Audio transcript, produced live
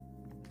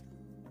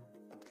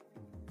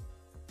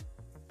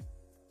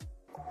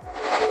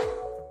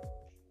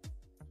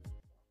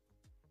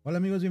Hola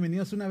amigos,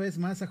 bienvenidos una vez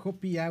más a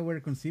Hoppy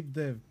Hour con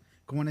ZipDev.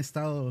 ¿Cómo han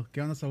estado?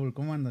 ¿Qué onda, Saúl?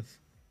 ¿Cómo andas?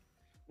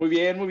 Muy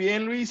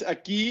bien, Luis.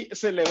 Aquí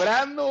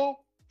celebrando.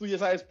 Tú ya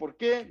sabes por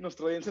qué.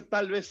 Nuestra audiencia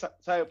tal vez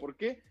sabe por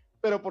qué.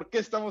 Pero ¿por qué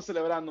estamos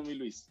celebrando, mi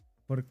Luis?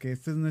 Porque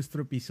este es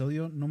nuestro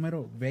episodio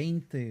número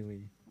 20,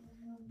 güey.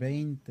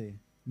 20.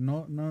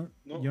 No, no,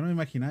 yo No, no me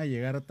imaginaba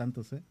llegar a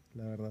tantos,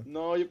 la verdad.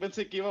 no, yo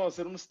pensé que íbamos a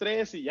hacer unos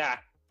tres y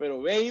ya.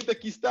 Pero 20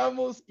 aquí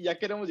estamos y ya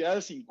queremos llegar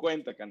al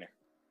 50, canejo.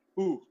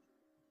 Uh,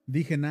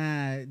 Dije,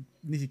 nada,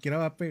 ni siquiera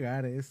va a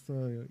pegar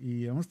esto.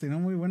 Y hemos tenido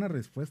muy buena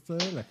respuesta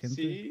de la gente.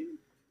 sí,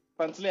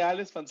 fans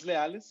leales, fans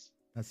leales.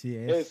 Así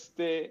es.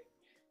 Este,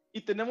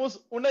 y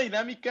tenemos una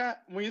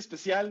dinámica muy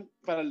especial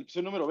para el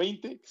episodio número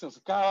 20 que se nos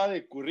acaba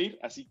de ocurrir.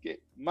 Así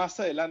que más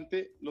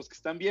adelante, los que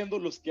están viendo,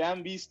 los que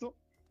han visto,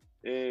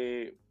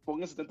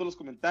 pónganse atentos a los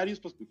comentarios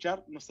para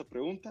escuchar nuestra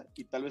pregunta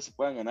y tal vez se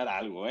puedan ganar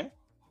algo, ¿eh?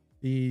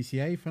 Y si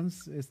hay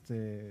fans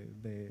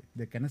de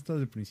que han estado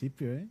desde el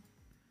principio, ¿eh?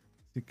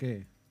 Así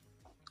que,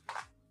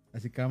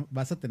 así que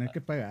vas a tener que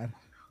pagar.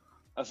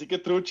 Así que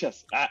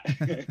truchas.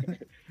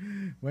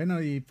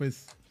 Bueno, y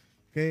pues,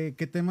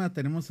 ¿qué tema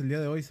tenemos el día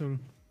de hoy, Saúl?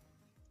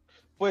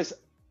 Pues,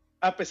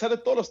 a pesar de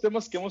todos los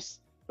temas que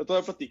hemos tratado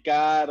de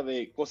platicar,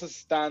 de cosas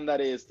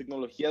estándares,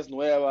 tecnologías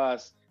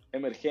nuevas,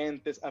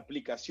 emergentes,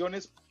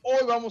 aplicaciones, hoy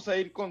vamos a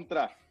ir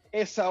contra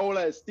esa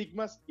ola de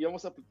estigmas y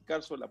vamos a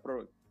platicar sobre la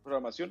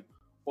programación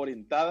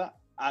orientada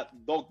a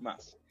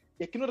dogmas.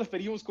 ¿Y a qué nos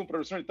referimos con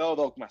programación orientada a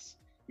dogmas,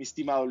 mi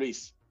estimado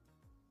Luis?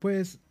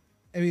 Pues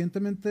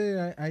evidentemente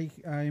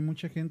hay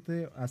mucha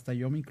gente, hasta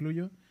yo me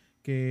incluyo,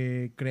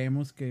 que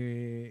creemos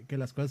que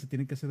las cosas se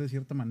tienen que hacer de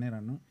cierta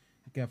manera, ¿no?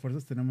 Que a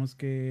fuerzas tenemos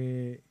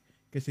que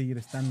seguir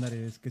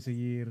estándares, que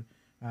seguir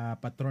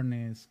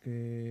patrones,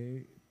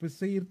 que pues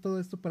seguir todo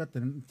esto para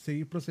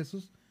seguir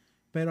procesos,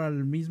 pero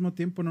al mismo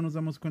tiempo no nos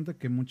damos cuenta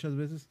que muchas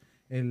veces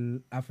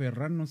el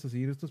aferrarnos a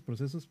seguir estos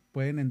procesos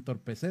pueden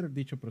entorpecer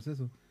dicho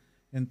proceso.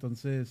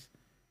 Entonces,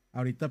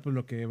 ahorita pues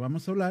lo que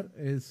vamos a hablar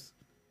es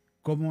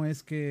cómo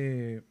es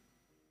que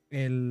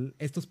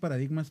estos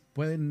paradigmas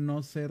pueden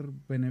no ser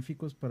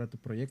benéficos para tu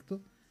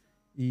proyecto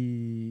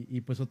y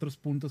pues otros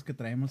puntos que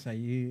traemos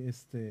ahí,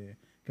 que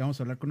vamos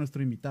a hablar con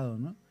nuestro invitado,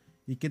 ¿no?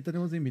 ¿Y quién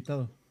tenemos de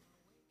invitado?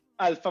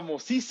 Al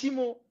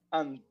famosísimo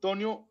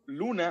Antonio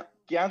Luna,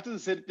 que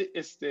antes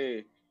de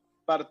ser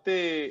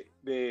parte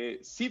de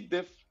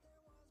CIPDEF,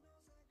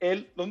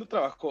 él, ¿dónde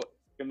trabajó?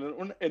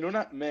 En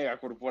una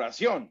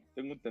megacorporación,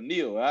 tengo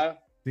entendido,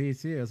 ¿verdad? Sí,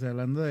 sí, o sea,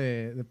 hablando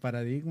de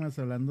paradigmas,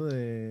 hablando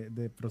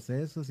de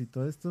procesos y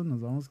todo esto,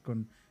 nos vamos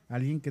con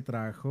alguien que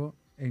trabajó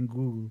en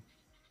Google.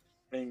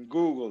 En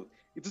Google.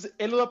 Entonces,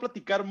 él nos va a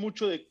platicar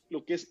mucho de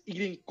lo que es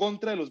ir en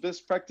contra de los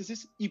best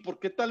practices y por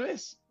qué tal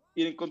vez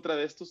ir en contra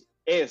de estos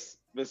es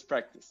best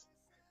practice.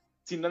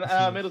 Sin Así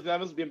nada menos, es. nada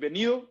menos,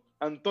 bienvenido,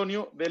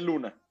 Antonio de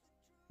Luna.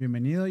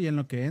 Bienvenido y en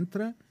lo que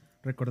entra,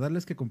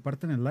 recordarles que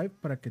compartan el live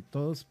para que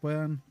todos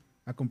puedan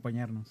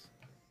acompañarnos.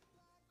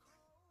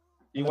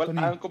 Hola Igual Tony,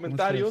 hagan ¿cómo estás?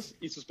 comentarios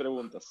y sus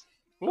preguntas.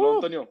 Saludos, Uh,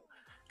 Antonio.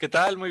 ¿Qué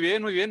tal? Muy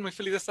bien, muy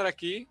feliz de estar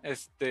aquí.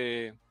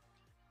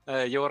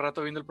 Llevo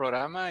rato viendo el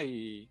programa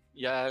y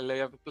ya le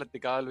había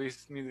platicado a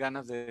Luis mis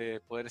ganas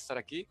de poder estar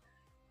aquí.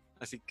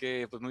 Así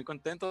que pues muy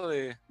contento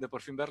de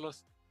por fin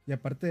verlos. Y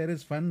aparte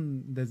eres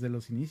fan desde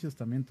los inicios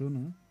también tú,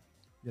 ¿no?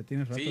 Ya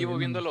tienes Sí, rato llevo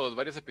viendo viéndonos. los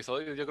varios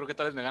episodios. Yo creo que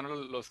tal vez me gano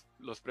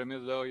los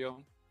premios, veo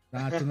yo.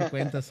 Ah, tú no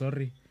cuentas,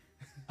 sorry.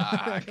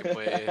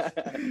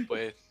 Que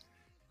pues.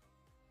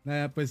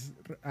 Nada, pues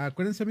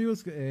acuérdense amigos,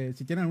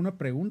 si tienen alguna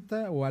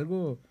pregunta o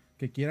algo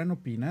que quieran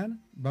opinar,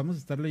 vamos a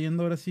estar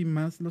leyendo ahora sí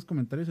más los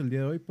comentarios el día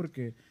de hoy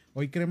porque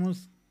hoy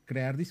queremos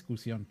crear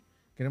discusión,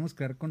 queremos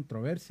crear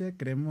controversia,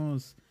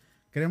 queremos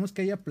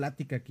que haya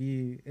plática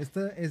aquí.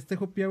 Este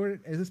Happy Hour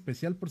es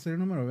especial por ser el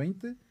número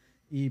 20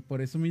 y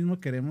por eso mismo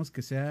queremos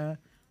que sea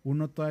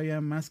uno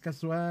todavía más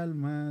casual,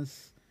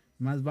 más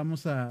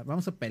vamos a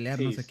Sí,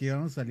 pelearnos aquí, sí.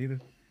 vamos a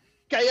salir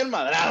Caen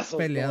madrazos, como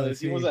peleados,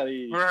 decimos sí.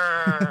 ahí.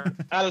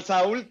 Al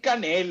Saúl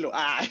Canelo.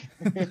 Ay.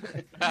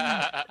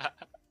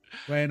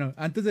 Bueno,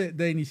 antes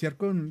de iniciar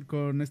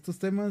con estos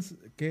temas,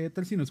 ¿qué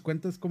tal si nos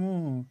cuentas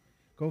cómo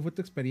fue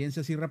tu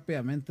experiencia así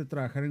rápidamente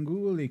trabajar en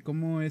Google y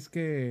cómo es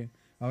que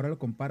ahora lo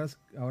comparas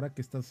ahora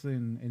que estás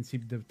en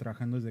ZipDev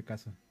trabajando desde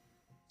casa?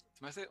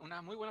 Se me hace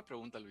una muy buena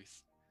pregunta,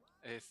 Luis.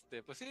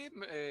 Pues sí,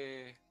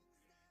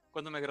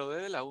 cuando me gradué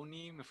de la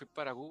uni me fui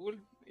para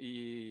Google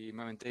y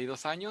me aventé ahí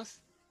 2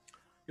 años.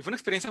 Y fue una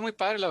experiencia muy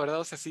padre, la verdad.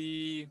 O sea,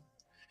 sí,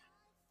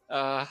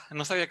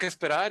 no sabía qué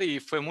esperar y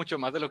fue mucho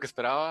más de lo que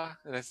esperaba.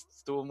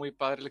 Estuvo muy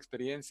padre la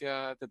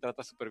experiencia, te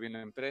trata súper bien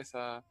la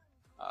empresa,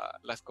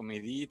 las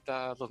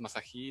comiditas, los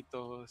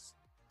masajitos,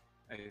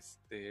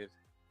 este,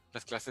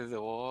 las clases de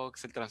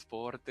box, el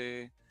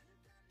transporte,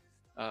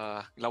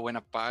 la buena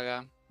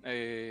paga,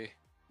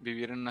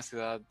 vivir en una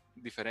ciudad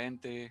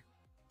diferente,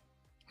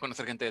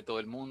 conocer gente de todo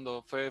el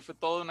mundo. Fue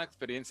toda una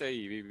experiencia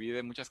y viví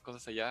de muchas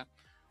cosas allá.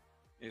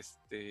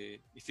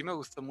 Y sí me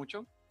gustó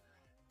mucho.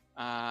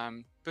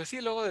 Pero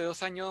sí, luego de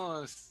 2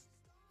 años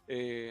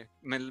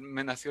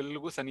me nació el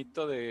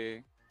gusanito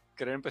de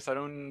querer empezar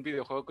un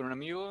videojuego con un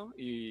amigo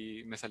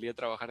y me salí a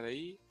trabajar de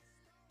ahí.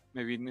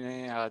 Me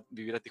vine a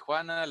vivir a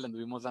Tijuana, le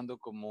anduvimos dando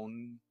como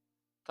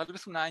tal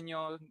vez un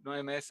año,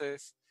 9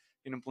 meses,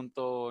 y en un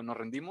punto nos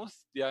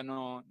rendimos, ya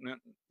no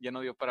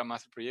dio para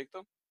más el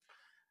proyecto.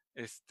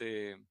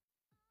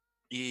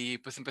 Y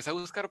pues empecé a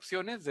buscar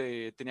opciones,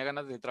 tenía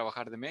ganas de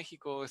trabajar de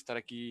México, estar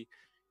aquí,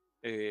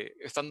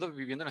 estando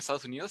viviendo en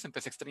Estados Unidos,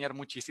 empecé a extrañar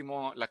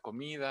muchísimo la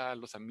comida,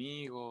 los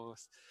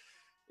amigos,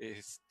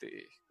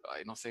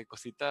 ay, no sé,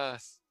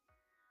 cositas.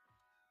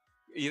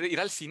 Ir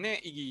al cine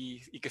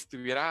y que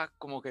estuviera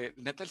como que,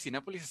 neta, el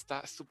Cinépolis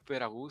está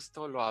súper a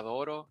gusto, lo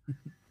adoro,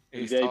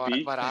 El está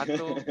VIP.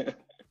 barato.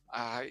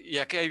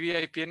 Ya que hay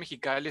VIP en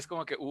Mexicali, es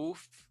como que,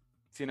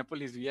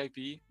 Cinépolis VIP.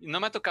 Y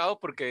no me ha tocado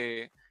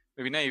porque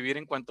me vine a vivir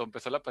en cuanto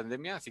empezó la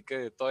pandemia, así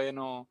que todavía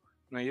no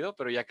he ido,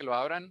 pero ya que lo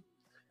abran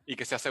y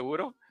que sea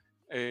seguro,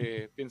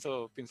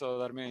 pienso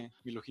darme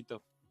mi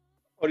lujito.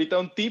 Ahorita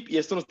un tip, y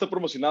esto no está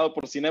promocionado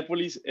por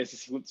Cinépolis,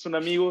 si juntas son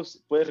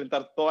amigos, puedes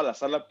rentar toda la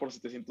sala por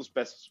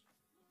 $700.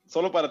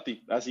 Solo para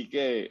ti. Así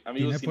que,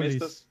 amigos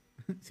cineastas,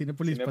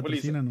 Cinépolis,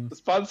 patrocínanos.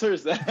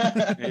 Sponsors.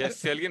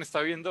 Si alguien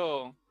está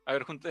viendo, a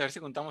ver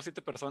si juntamos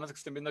 7 personas que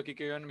estén viendo aquí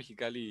que viven en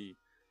Mexicali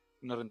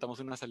y nos rentamos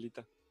una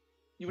salita.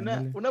 Y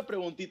una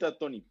preguntita,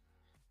 Tony.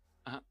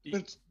 Ajá.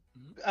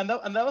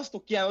 Andabas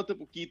toqueándote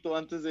poquito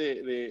antes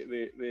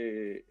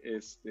de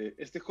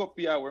este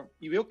Happy Hour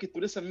y veo que tú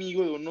eres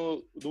amigo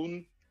de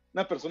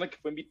una persona que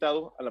fue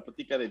invitado a la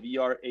plática de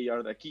VR,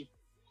 AR de aquí,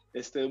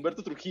 de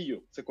Humberto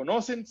Trujillo. ¿Se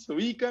conocen? ¿Se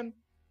ubican?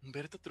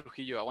 Humberto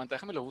Trujillo, aguanta,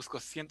 déjame lo busco.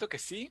 Siento que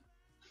sí,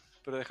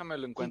 pero déjame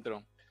lo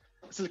encuentro.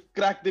 Es el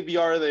crack de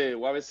VR de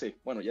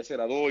UABC. Bueno, ya se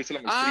graduó, hizo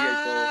la maestría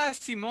y todo. ¡Ah,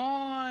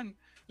 Simón!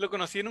 Lo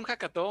conocí en un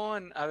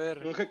hackathon. A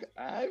ver.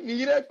 ¡Ay,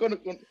 mira!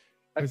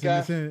 Pues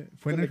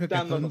fue en el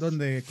hackathon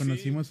donde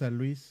conocimos a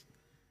Luis.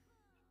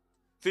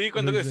 Sí,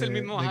 cuando Luis es el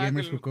mismo. De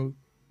Gamers Who Code.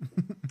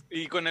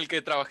 Y con el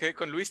que trabajé,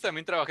 con Luis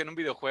también trabajé en un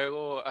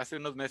videojuego hace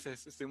unos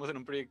meses. Estuvimos en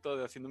un proyecto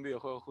de haciendo un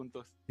videojuego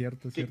juntos.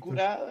 Cierto. Qué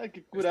curada.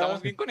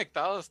 Estamos bien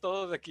conectados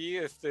todos aquí.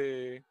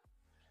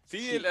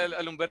 Sí,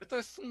 el Humberto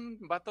es un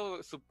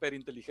vato súper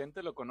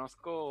inteligente, lo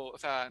conozco, o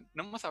sea,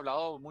 no hemos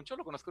hablado mucho,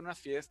 lo conozco en unas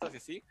fiestas y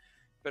así,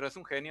 pero es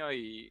un genio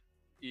y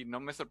no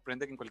me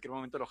sorprende que en cualquier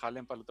momento lo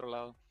jalen para el otro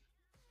lado.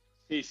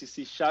 Sí.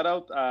 Shout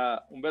out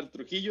a Humberto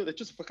Trujillo. De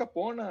hecho, se fue a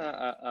Japón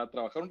a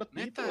trabajar un ratito,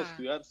 ¿Neta? a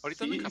estudiar.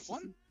 ¿Ahorita anda en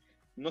Japón? Sí.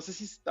 No sé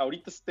si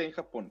ahorita esté en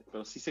Japón,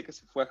 pero sí sé que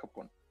se fue a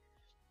Japón.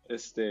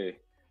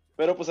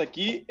 Pero pues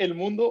aquí el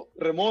mundo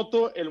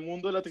remoto, el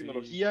mundo de la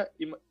tecnología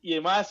y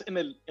además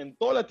en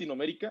toda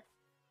Latinoamérica,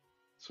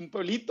 es un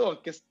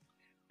pueblito que es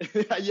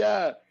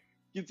allá,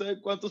 quién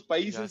sabe cuántos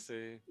países,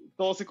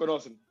 todos se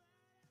conocen.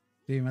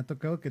 Sí, me ha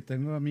tocado que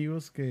tengo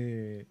amigos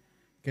que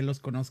los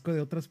conozco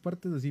de otras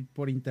partes, así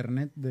por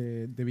internet,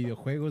 de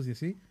videojuegos y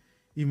así,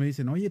 y me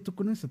dicen, oye, ¿tú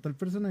conoces a tal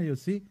persona? Y yo,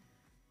 sí.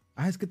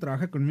 Es que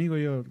trabaja conmigo.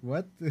 Y yo,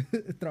 ¿what?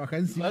 Trabaja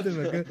en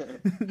Ciptep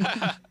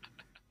acá.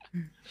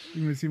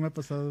 Y sí me ha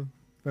pasado.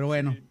 Pero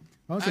bueno,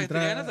 vamos a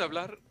entrar. Tenía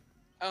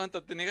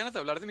ganas de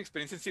hablar de mi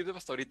experiencia en Ciptep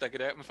hasta ahorita.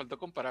 Me faltó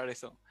comparar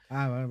eso.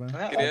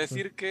 Va. Quería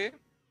decir que,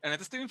 la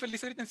neta, estoy bien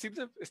feliz ahorita en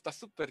Ciptep. Está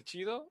súper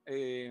chido.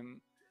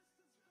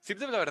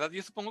 Ciptep, la verdad,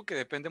 yo supongo que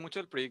depende mucho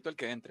del proyecto al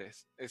que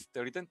entres.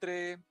 Ahorita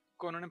entré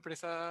con una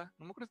empresa,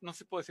 no sé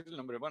si puedo decir el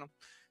nombre. Bueno,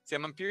 se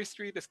llama Peer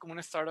Street. Es como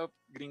una startup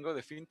gringo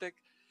de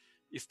fintech.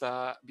 Y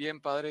está bien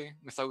padre,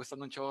 me está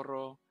gustando un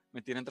chorro,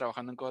 me tienen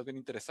trabajando en cosas bien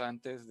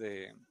interesantes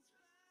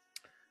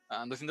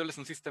ando haciéndoles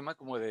un sistema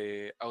como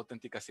de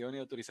autenticación y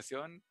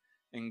autorización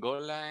en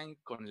Golang,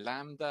 con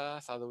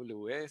Lambdas,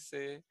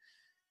 AWS,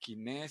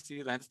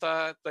 Kinesis, la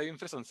neta está bien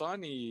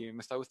fresonzón y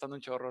me está gustando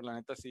un chorro, la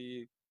neta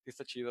sí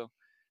está chido.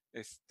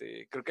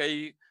 Creo que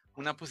hay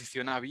una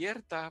posición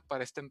abierta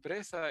para esta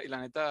empresa y la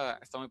neta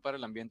está muy padre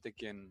el ambiente,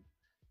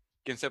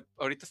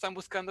 ahorita están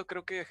buscando,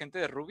 creo que gente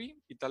de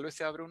Ruby y tal vez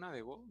se abre una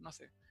de Go, no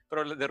sé.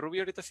 Pero de Ruby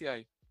ahorita sí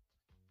hay.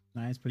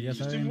 Nice, pues ya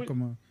saben,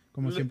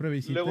 como siempre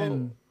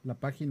visiten la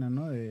página,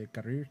 ¿no? De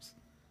Careers.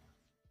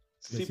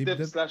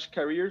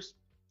 Ciptep/Careers.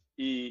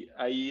 Y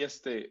ahí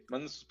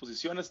mandan sus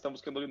posiciones, están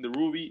buscando alguien de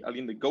Ruby,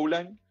 alguien de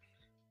Golang.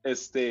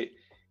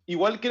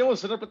 Igual queremos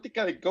hacer una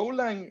plática de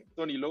Golang,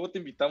 Tony, luego te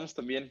invitamos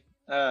también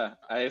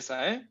a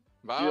esa, ¿eh?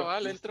 Va,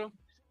 le entro.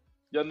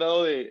 Yo he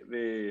andado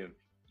de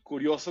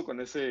curioso con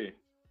ese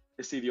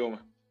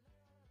idioma.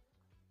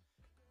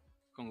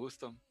 Con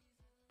gusto.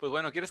 Pues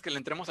bueno, ¿quieres que le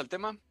entremos al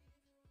tema?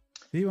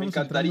 Sí, Me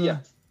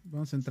encantaría.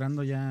 Vamos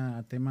entrando ya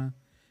a tema.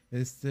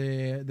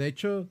 De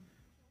hecho,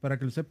 para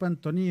que lo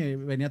sepan, Tony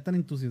venía tan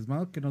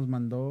entusiasmado que nos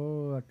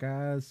mandó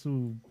acá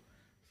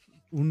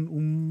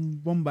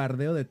un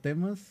bombardeo de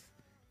temas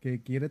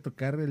que quiere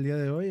tocar el día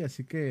de hoy,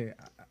 así que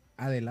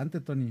adelante,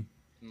 Tony,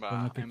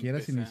 con lo que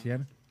quieras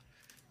iniciar.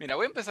 Mira,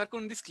 voy a empezar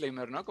con un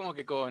disclaimer, ¿no? Como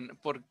que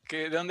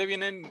 ¿de dónde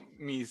vienen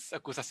mis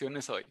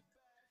acusaciones hoy?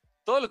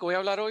 Todo lo que voy a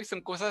hablar hoy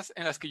son cosas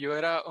en las que yo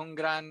era un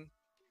gran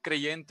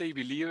creyente y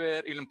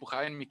believer y lo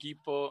empujaba en mi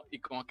equipo y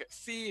como que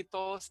sí,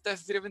 todo es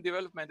test-driven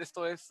development,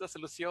 esto es la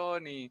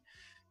solución y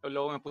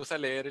Luego me puse a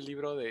leer el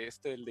libro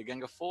el de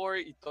Gang of Four,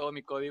 y todo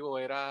mi código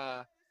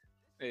era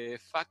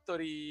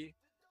Factory,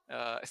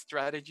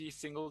 Strategy,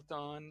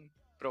 Singleton,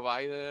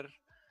 Provider,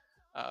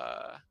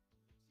 uh,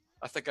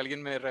 hasta que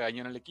alguien me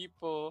regañó en el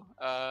equipo.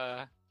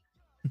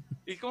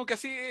 Y como que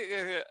así,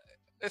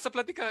 esa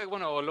plática,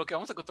 bueno, lo que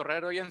vamos a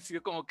cotorrear hoy han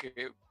sido como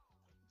que,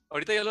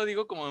 ahorita ya lo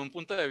digo como de un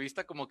punto de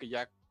vista como que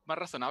ya más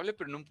razonable,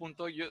 pero en un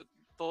punto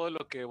todo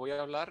lo que voy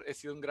a hablar he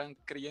sido un gran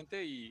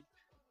creyente y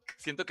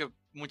siento que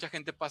mucha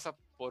gente pasa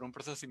por un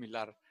proceso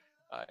similar.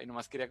 Y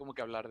nomás quería como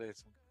que hablar de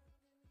eso.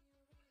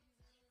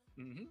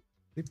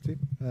 Sí, sí,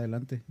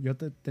 adelante. Yo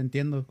te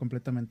entiendo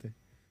completamente.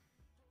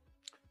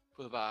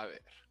 Pues va a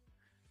ver.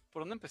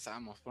 ¿Por dónde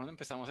empezamos?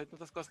 Hay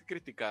tantas cosas que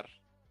criticar.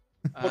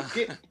 ¿Por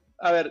qué?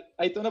 A ver,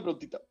 ahí tengo una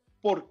preguntita.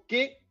 ¿Por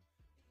qué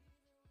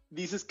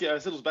dices que a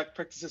veces los back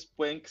practices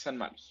pueden que sean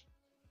malos?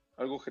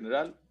 ¿Algo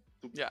general?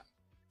 Ya.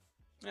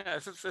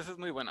 Esa es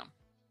muy buena.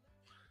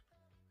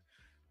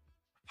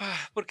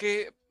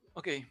 Porque,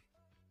 ok.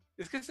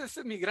 Es que ese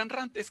es mi gran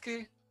rant. Es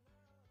que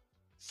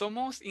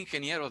somos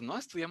ingenieros, ¿no?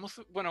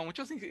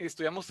 Muchos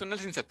estudiamos una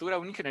licenciatura,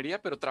 una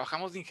ingeniería, pero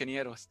trabajamos de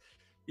ingenieros.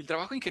 Y el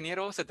trabajo de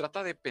ingeniero se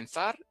trata de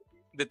pensar,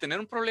 de tener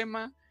un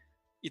problema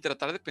y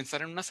tratar de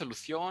pensar en una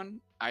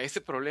solución a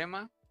ese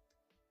problema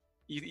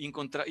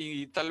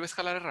y tal vez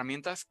jalar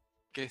herramientas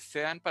que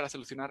sean para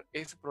solucionar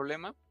ese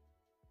problema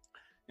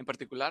en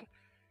particular.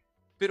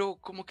 Pero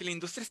como que la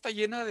industria está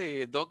llena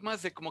de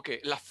dogmas de como que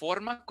la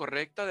forma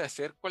correcta de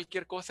hacer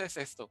cualquier cosa es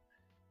esto.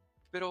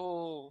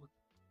 Pero,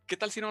 ¿qué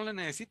tal si no la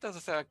necesitas?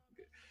 O sea,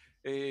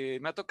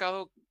 me ha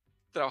tocado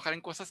trabajar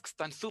en cosas que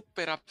están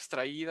súper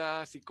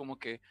abstraídas y como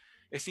que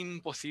es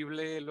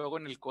imposible luego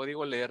en el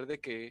código leer de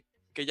qué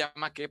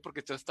llama qué,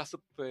 porque todo está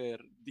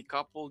súper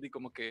decoupled y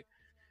como que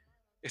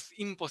es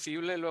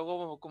imposible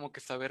luego como que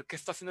saber qué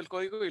está haciendo el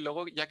código, y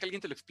luego ya que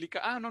alguien te lo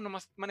explica, no,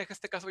 nomás maneja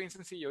este caso bien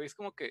sencillo. Y es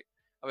como que,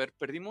 a ver,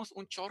 perdimos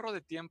un chorro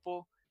de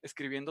tiempo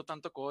escribiendo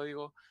tanto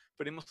código,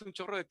 perdimos un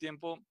chorro de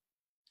tiempo.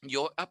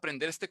 Yo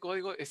aprender este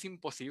código es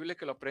imposible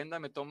que lo aprenda,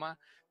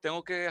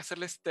 tengo que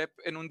hacerle step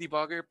en un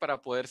debugger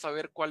para poder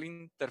saber cuál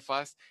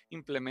interfaz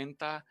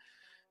implementa,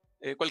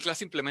 cuál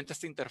clase implementa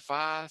esta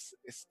interfaz.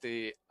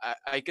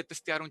 Hay que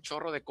testear un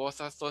chorro de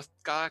cosas,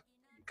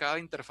 cada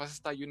interfaz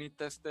está unit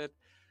tested.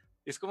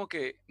 Y es como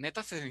que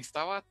neta se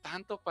necesitaba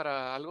tanto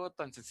para algo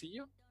tan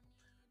sencillo.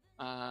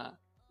 Uh,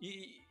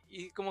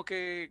 y como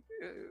que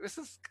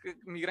esa es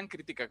mi gran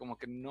crítica, como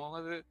que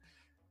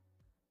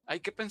hay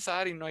que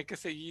pensar y no hay que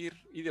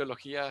seguir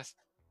ideologías.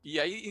 Y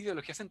hay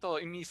ideologías en todo.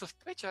 Y mi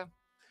sospecha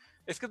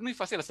es que es muy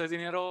fácil hacer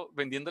dinero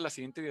vendiendo la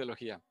siguiente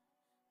ideología.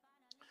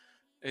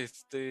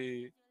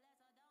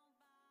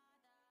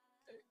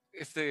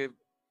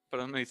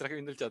 Perdón, me distraje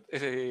viendo el chat.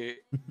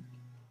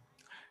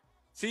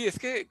 Sí, es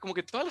que como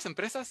que todas las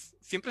empresas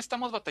siempre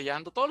estamos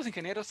batallando, todos los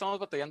ingenieros estamos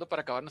batallando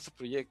para acabar nuestros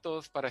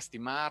proyectos, para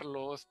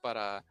estimarlos,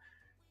 para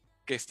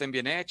que estén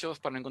bien hechos,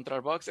 para no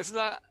encontrar bugs. Esa es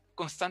la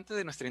constante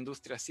de nuestra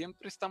industria.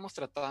 Siempre estamos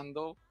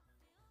tratando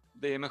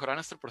de mejorar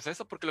nuestro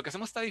proceso, porque lo que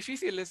hacemos está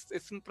difícil,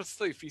 es un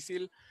proceso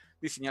difícil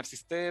diseñar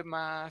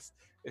sistemas,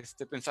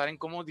 pensar en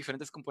cómo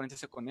diferentes componentes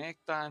se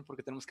conectan,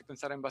 porque tenemos que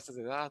pensar en bases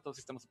de datos,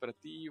 sistemas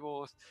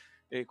operativos,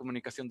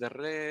 comunicación de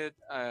red,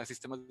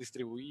 sistemas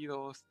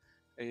distribuidos,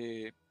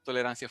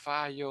 tolerancia a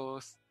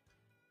fallos,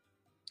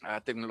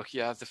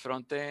 tecnologías de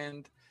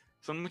front-end.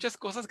 Son muchas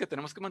cosas que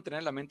tenemos que mantener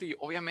en la mente, y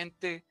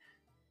obviamente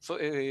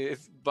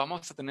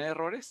vamos a tener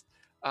errores,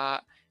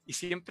 y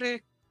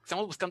siempre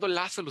estamos buscando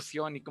la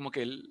solución, y como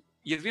que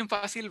y es bien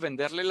fácil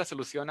venderle la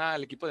solución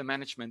al equipo de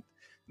management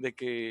de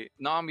que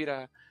no,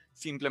 mira,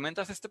 si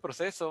implementas este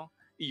proceso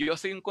y yo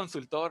soy un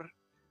consultor,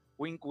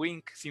 wink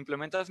wink, si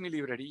implementas mi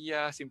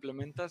librería, si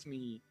implementas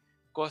mi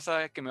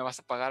cosa que me vas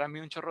a pagar a mí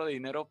un chorro de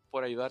dinero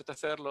por ayudarte a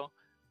hacerlo,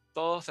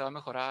 todo se va a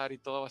mejorar y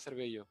todo va a ser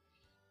bello.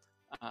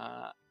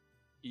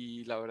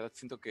 Y la verdad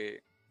siento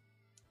que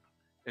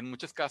en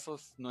muchos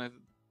casos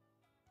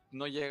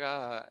no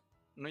llega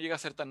a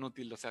ser tan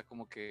útil. O sea,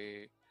 como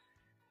que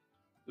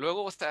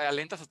luego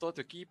alentas a todo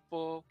tu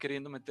equipo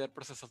queriendo meter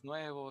procesos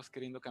nuevos,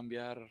 queriendo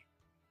cambiar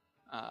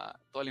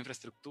toda la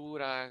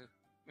infraestructura.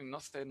 No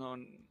sé, no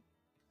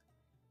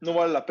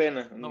vale la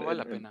pena. No vale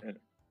la pena.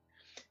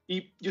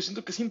 Y yo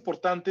siento que es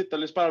importante,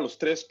 tal vez para los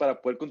tres, para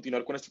poder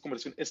continuar con esta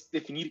conversación, es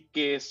definir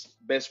qué es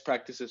best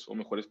practices o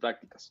mejores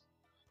prácticas.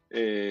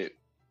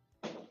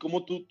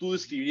 ¿Cómo tú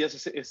describirías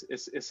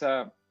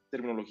esa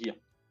terminología?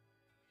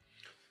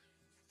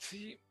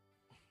 Sí.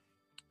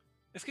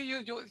 Es que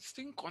yo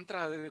estoy en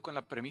contra con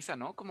la premisa,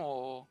 ¿no?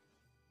 Como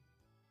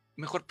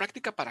mejor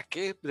práctica para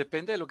qué,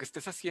 depende de lo que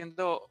estés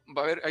haciendo.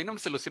 Hay una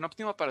solución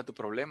óptima para tu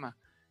problema,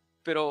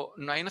 pero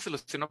no hay una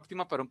solución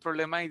óptima para un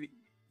problema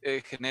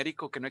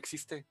genérico que no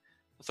existe.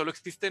 Solo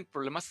existen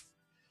problemas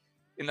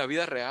en la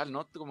vida real,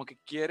 ¿no? Como que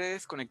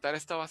quieres conectar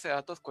esta base de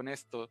datos con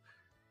esto,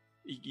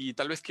 y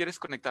tal vez quieres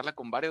conectarla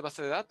con varias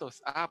bases de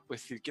datos.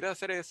 Pues si quieres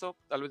hacer eso,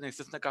 tal vez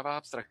necesitas una capa de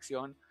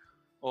abstracción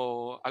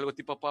o algo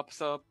tipo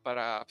PubSub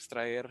para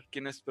abstraer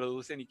quiénes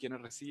producen y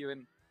quiénes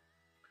reciben.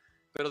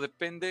 Pero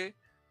depende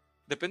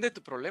depende de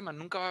tu problema.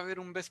 Nunca va a haber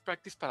un best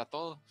practice para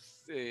todo.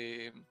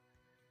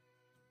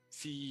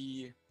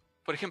 Si,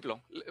 por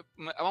ejemplo,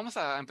 vamos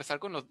a empezar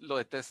con lo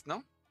de test,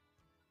 ¿no?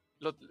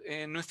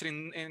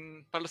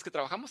 Para los que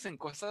trabajamos en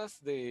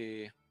cosas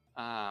de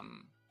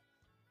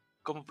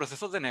como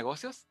procesos de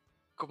negocios,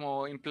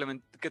 como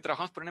que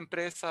trabajamos por una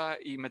empresa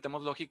y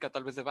metemos lógica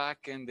tal vez de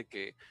backend, de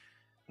que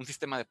un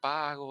sistema de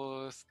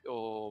pagos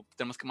o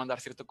tenemos que mandar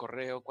cierto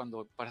correo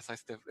cuando pasa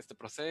este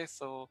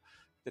proceso,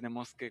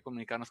 tenemos que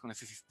comunicarnos con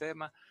ese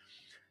sistema.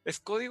 Es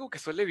código que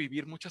suele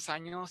vivir muchos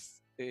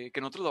años, que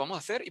nosotros lo vamos a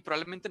hacer y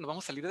probablemente nos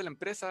vamos a salir de la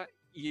empresa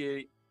y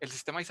el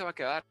sistema ahí se va a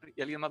quedar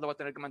y alguien más lo va a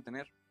tener que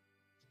mantener.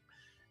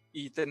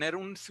 Y tener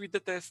un suite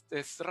de test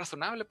es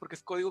razonable porque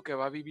es código que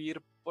va a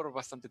vivir por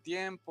bastante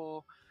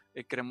tiempo.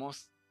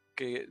 Queremos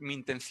que mi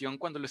intención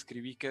cuando lo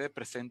escribí quede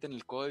presente en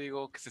el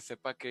código, que se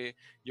sepa que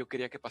yo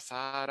quería que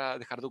pasara,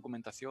 dejar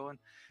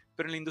documentación.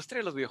 Pero en la industria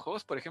de los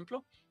videojuegos, por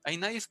ejemplo, ahí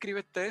nadie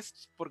escribe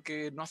tests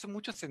porque no hace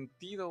mucho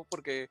sentido,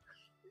 porque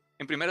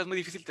en primera es muy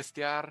difícil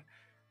testear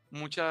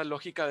mucha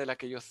lógica de la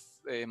que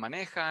ellos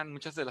manejan,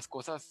 muchas de las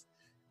cosas,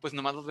 pues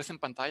nomás los ves en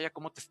pantalla,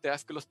 cómo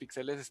testeas que los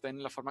píxeles estén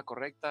en la forma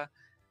correcta.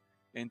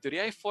 En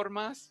teoría hay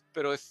formas,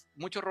 pero es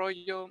mucho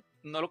rollo,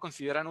 no lo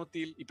consideran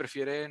útil y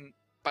prefieren,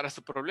 para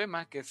su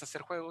problema, que es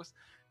hacer juegos,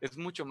 es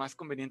mucho más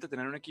conveniente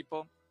tener un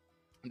equipo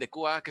de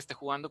QA que esté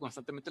jugando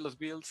constantemente los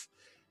builds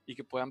y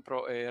que puedan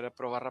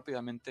probar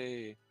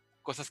rápidamente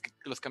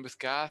los cambios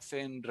que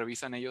hacen,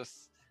 revisan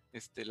ellos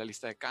la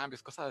lista de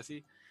cambios, cosas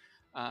así.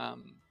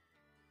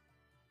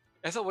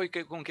 Eso voy,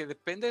 con que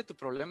depende de tu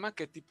problema,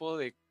 qué tipo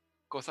de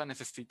cosa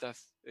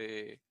necesitas.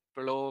 Pero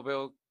luego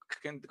veo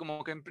gente,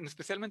 como que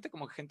especialmente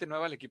como gente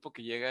nueva al equipo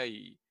que llega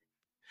y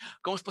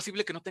 ¿cómo es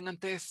posible que no tengan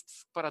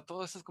tests para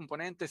todos esos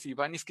componentes? Y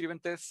van y escriben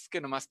tests que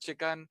nomás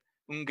checan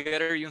un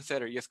getter y un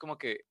setter. Y es como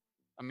que,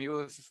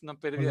 amigos, es una O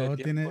pérdida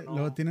de tiempo,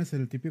 luego ¿no? tienes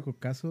el típico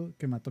caso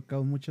que me ha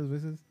tocado muchas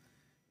veces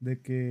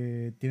de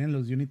que tienen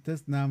los unit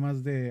tests nada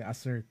más de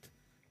assert.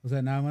 O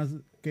sea, nada más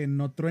que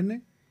no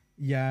truene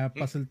y ya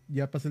pasa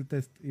el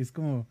test. Y es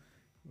como,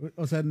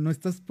 o sea, no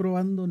estás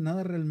probando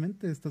nada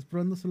realmente, estás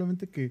probando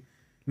solamente que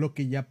lo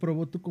que ya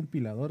probó tu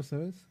compilador,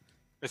 ¿sabes?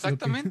 Lo que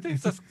Exactamente,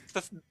 estás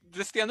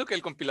deseando que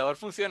el compilador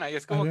funcione y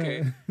es como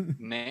que,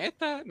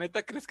 haga.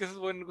 neta, ¿crees que eso es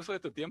buen uso de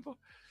tu tiempo?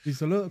 Y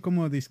solo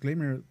como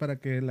disclaimer, para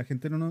que la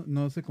gente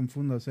no se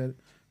confunda, o sea,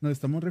 nos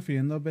estamos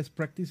refiriendo a best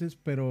practices,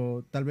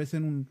 pero tal vez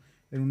en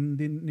un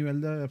nivel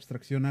de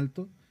abstracción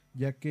alto,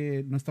 ya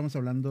que no estamos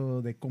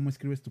hablando de cómo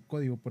escribes tu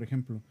código, por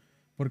ejemplo,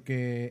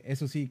 porque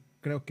eso sí,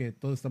 creo que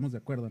todos estamos de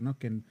acuerdo, ¿no?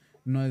 Que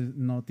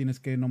no tienes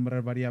que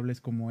nombrar variables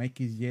como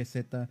X, Y,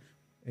 Z,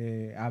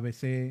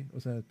 ABC, o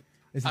sea,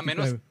 ese A tipo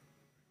menos, de... a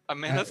ah,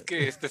 menos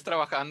que estés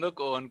trabajando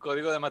con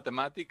código de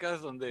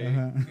matemáticas donde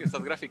ajá,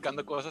 estás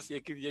graficando cosas y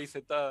X, Y,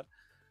 Z.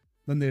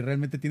 donde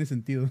realmente tiene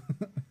sentido.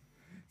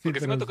 Sí, Porque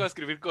sí me ha pero tocado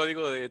escribir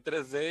código de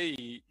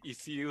 3D y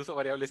sí uso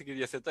variables X,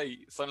 Y, Z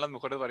y son las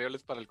mejores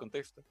variables para el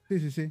contexto. sí,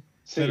 sí, sí.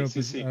 Sí, Pero sí,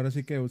 pues sí. ahora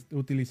sí que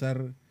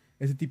utilizar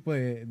ese tipo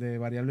de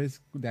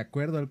variables de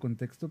acuerdo al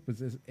contexto,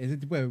 pues ese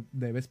tipo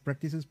de best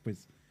practices,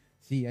 pues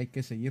sí, hay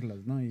que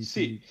seguirlas, ¿no? Y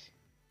Sí.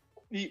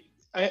 sí, Y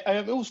a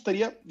mí me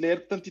gustaría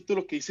leer tantito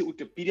lo que dice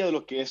Wikipedia de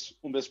lo que es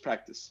un best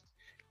practice.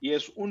 Y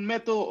es un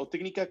método o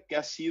técnica que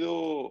ha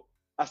sido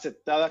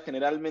aceptada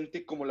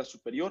generalmente como la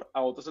superior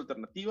a otras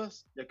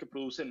alternativas, ya que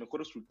produce el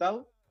mejor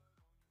resultado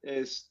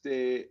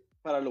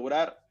para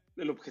lograr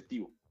el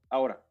objetivo.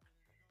 Ahora,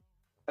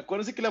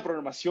 acuérdense que la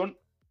programación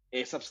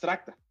es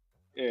abstracta.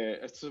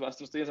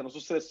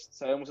 Nosotros tres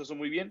sabemos eso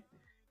muy bien.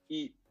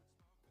 Y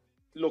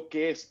lo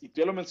que es, y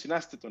tú ya lo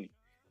mencionaste, Tony,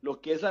 lo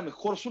que es la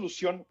mejor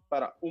solución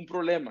para un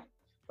problema,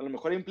 a la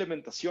mejor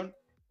implementación,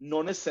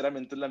 no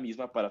necesariamente es la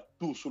misma para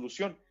tu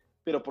solución,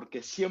 pero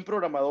porque 100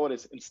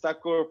 programadores en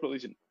Stack Overflow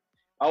dicen,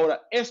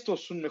 ahora, esto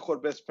es un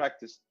mejor best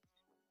practice.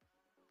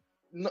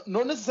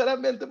 No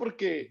necesariamente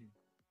porque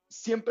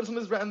 100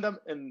 personas random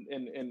en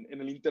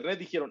el Internet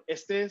dijeron,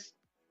 ese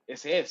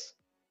es.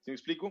 ¿Sí me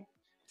explico?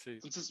 Sí.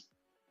 Entonces,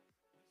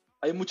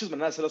 hay muchas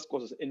maneras de hacer las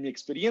cosas. En mi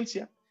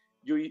experiencia,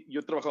 yo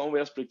he trabajado en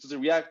varios proyectos de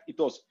React y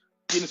todos,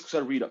 tienes que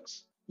usar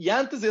Redux. Y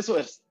antes de eso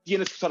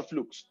tienes que usar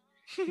Flux.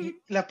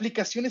 Y la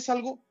aplicación es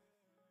algo,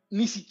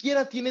 ni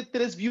siquiera tiene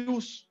 3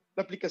 views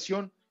la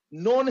aplicación,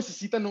 no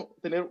necesitan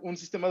tener un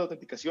sistema de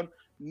autenticación,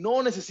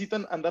 no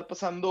necesitan andar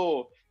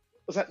pasando,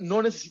 o sea,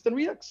 no necesitan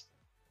Redux.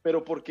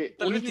 Pero porque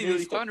Tal un vez ni ingeniero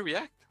dijo, necesitaban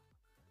React.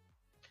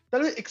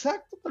 tal vez,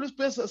 exacto, tal vez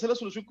puedas hacer la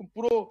solución con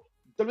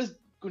tal vez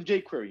con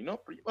jQuery,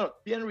 ¿no? Bueno,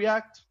 bien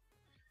React,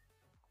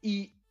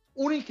 y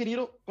un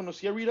ingeniero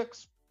conocía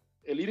Redux,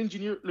 el lead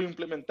engineer lo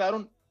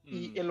implementaron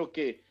y en lo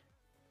que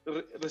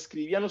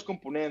reescribían los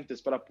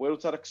componentes para poder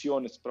usar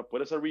acciones, para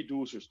poder usar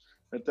reducers,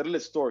 meter el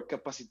store,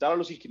 capacitar a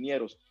los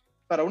ingenieros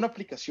para una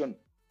aplicación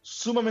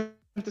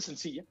sumamente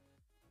sencilla.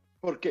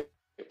 ¿Por qué?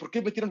 ¿Por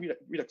qué metieron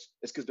Redux?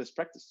 Es que es best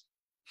practice.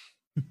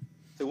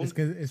 Es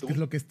que es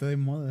lo que está de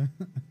moda.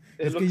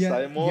 Es Es lo que que está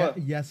de moda.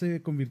 ya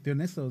se convirtió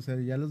en eso. O sea,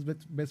 ya los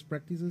best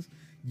practices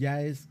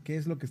ya es qué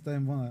es lo que está de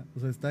moda. O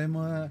sea, está de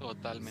moda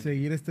Totalmente.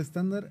 seguir este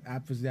estándar.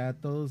 Ah, pues ya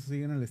todos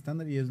siguen el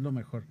estándar y es lo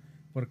mejor.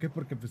 ¿Por qué?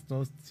 Porque pues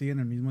todos siguen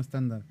el mismo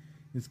estándar.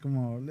 Es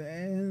como,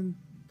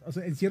 o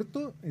sea, en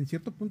cierto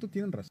punto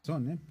tienen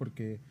razón, ¿eh?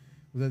 Porque,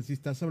 o sea, si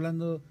estás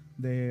hablando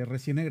de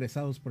recién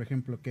egresados, por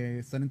ejemplo, que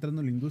están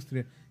entrando en la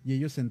industria y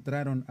ellos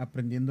entraron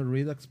aprendiendo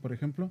Redux, por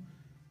ejemplo,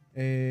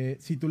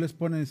 si tú les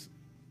pones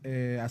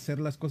hacer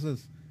las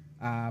cosas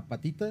a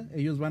patita,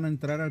 ellos van a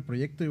entrar al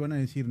proyecto y van a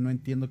decir, no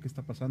entiendo qué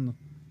está pasando.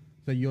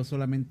 O sea, yo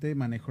solamente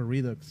manejo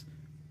Redux.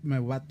 Me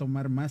va a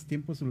tomar más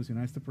tiempo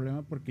solucionar este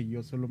problema porque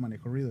yo solo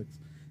manejo Redux.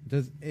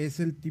 Entonces,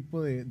 es el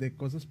tipo de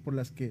cosas por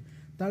las que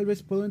tal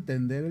vez puedo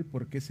entender el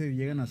por qué se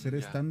llegan a hacer Ya.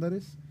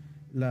 estándares,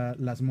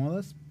 las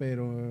modas,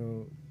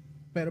 pero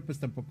pues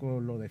tampoco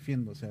lo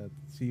defiendo. O sea,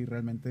 sí,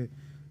 realmente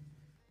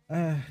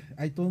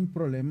hay todo un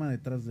problema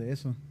detrás de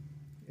eso.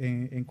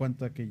 En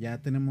cuanto a que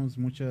ya tenemos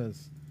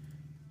muchas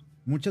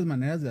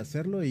maneras de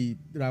hacerlo y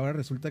ahora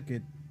resulta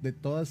que de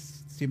todas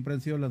siempre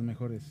han sido las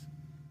mejores.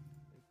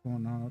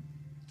 Como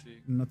Sí.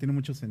 no tiene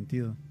mucho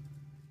sentido.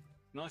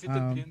 No, sí te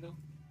Ah, entiendo.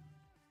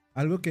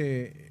 algo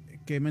que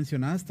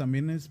mencionabas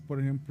también es,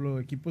 por ejemplo,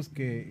 equipos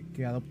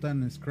que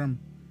adoptan Scrum,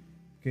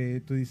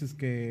 que tú dices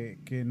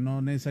que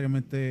no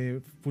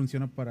necesariamente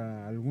funciona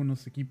para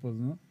algunos equipos,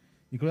 ¿no?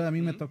 Incluso a mí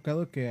me ha Ujú.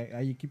 tocado que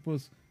hay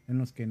equipos en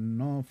los que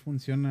no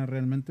funciona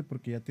realmente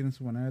porque ya tienen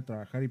su manera de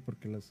trabajar y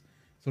porque las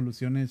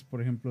soluciones,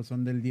 por ejemplo,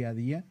 son del día a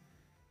día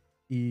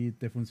y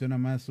te funciona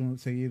más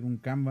seguir un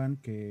Kanban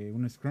que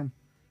un Scrum.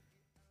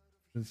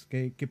 Entonces,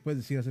 ¿qué puedes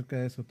decir acerca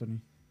de eso,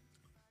 Tony?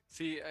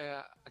 Sí,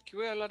 aquí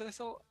voy a hablar de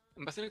eso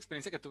en base a una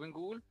experiencia que tuve en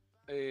Google.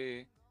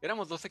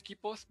 Éramos dos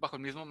equipos bajo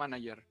el mismo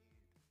manager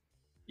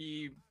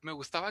y me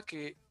gustaba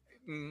que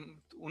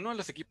uno de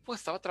los equipos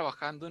estaba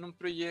trabajando en un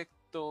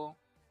proyecto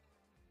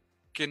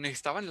que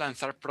necesitaban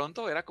lanzar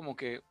pronto. Era como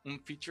que un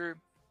feature,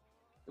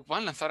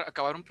 van a lanzar,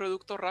 acabar un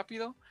producto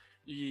rápido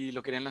y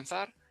lo querían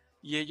lanzar.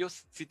 Y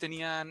ellos sí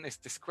tenían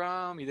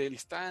Scrum y Daily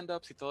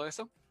Stand-ups y todo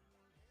eso.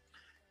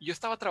 Y yo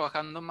estaba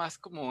trabajando más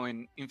como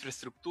en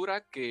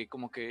infraestructura que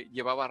como que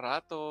llevaba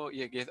rato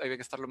y había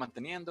que estarlo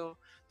manteniendo.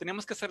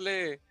 Teníamos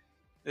que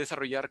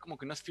desarrollar como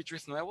que unos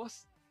features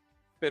nuevos,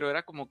 pero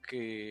era como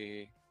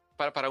que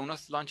para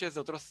unos launches de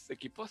otros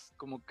equipos,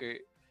 como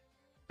que,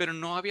 pero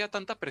no había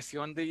tanta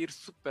presión de ir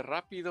súper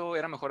rápido,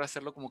 era mejor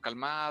hacerlo como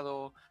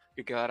calmado,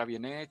 que quedara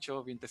bien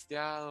hecho, bien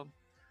testeado.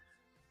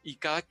 Y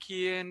cada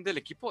quien del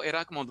equipo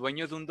era como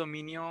dueño de un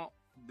dominio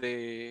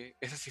de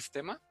ese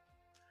sistema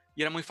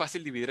y era muy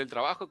fácil dividir el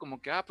trabajo,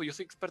 como que, pues yo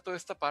soy experto de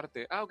esta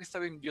parte. Ok, está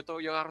bien, yo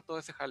agarro todo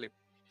ese jale.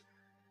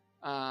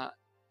 Ah,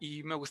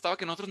 y me gustaba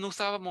que nosotros no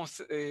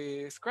usábamos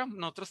Scrum,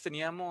 nosotros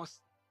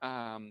teníamos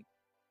como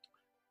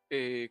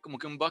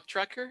que un bug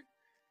tracker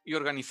y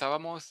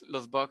organizábamos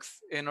los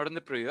bugs en orden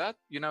de prioridad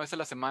y una vez a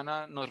la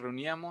semana nos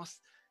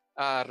reuníamos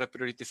a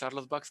repriorizar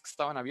los bugs que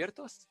estaban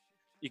abiertos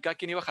y cada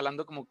quien iba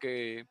jalando como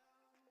que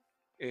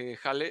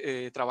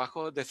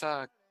trabajo de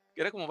esa,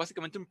 era como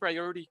básicamente un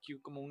priority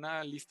queue, como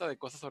una lista de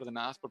cosas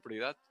ordenadas por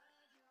prioridad.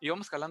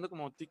 Íbamos jalando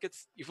como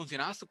tickets y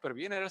funcionaba súper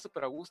bien, era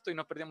súper a gusto y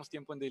no perdíamos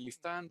tiempo en daily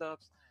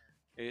stand-ups.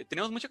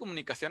 Teníamos mucha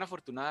comunicación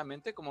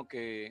afortunadamente, como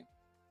que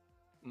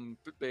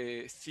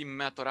si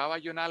me atoraba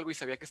yo en algo y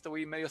sabía que este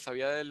güey medio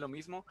sabía de lo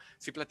mismo,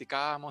 sí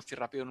platicábamos, sí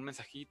rápido en un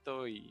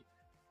mensajito y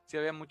sí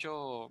había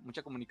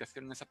mucha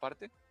comunicación en esa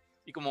parte.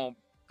 Y como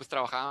pues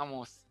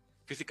trabajábamos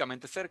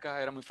físicamente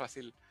cerca, era muy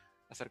fácil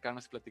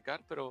acercarnos y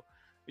platicar, pero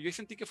yo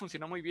sentí que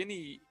funcionó muy bien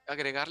y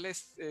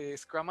agregarles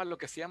Scrum a lo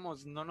que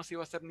hacíamos no nos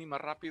iba a hacer ni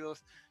más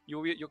rápidos,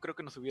 yo creo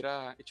que nos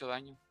hubiera hecho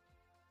daño.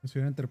 Se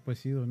hubieran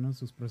interpuesido, ¿no?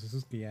 Sus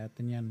procesos que ya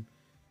tenían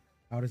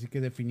ahora sí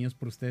que definidos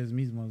por ustedes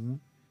mismos, ¿no?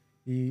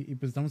 Y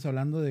pues estamos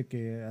hablando de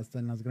que hasta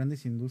en las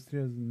grandes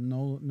industrias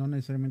no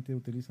necesariamente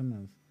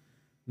utilizan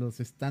los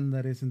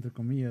estándares, entre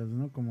comillas,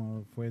 ¿no?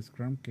 Como fue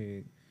Scrum,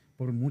 que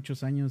por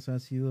muchos años ha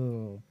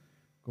sido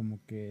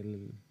como que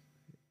El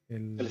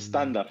el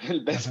estándar,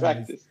 el best ajá,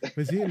 practice.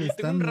 pues sí, el Tengo un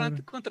estándar.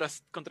 rant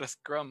contra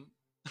Scrum.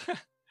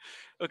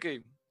 Ok,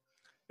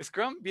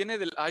 Scrum viene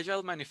del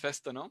Agile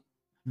Manifesto, ¿no?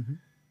 Ujú.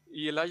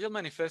 Y el Agile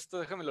Manifesto,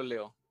 déjame lo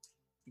leo.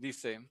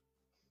 Dice,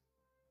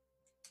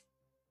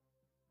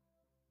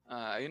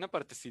 hay una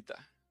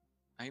partecita,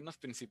 hay unos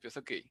principios,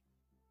 ok.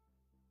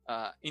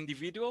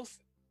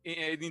 Individuos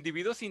e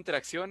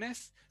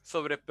interacciones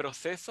sobre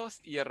procesos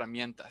y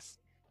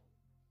herramientas.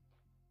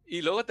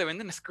 Y luego te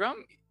venden Scrum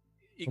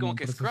y Como como un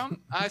que proceso.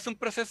 Scrum, es un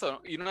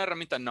proceso y una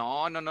herramienta.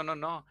 No, no, no, no,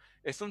 no.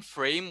 Es un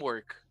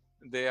framework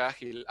de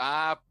ágil.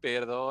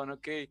 Perdón,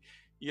 ok.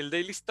 Y el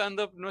Daily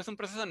Stand-up no es un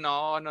proceso.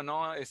 No, no,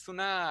 no. Es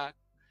una,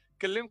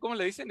 ¿cómo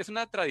le dicen? Es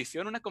una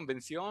tradición, una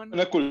convención.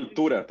 Una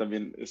cultura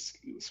también.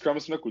 Scrum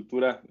es una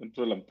cultura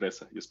dentro de la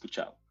empresa, yo he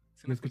escuchado.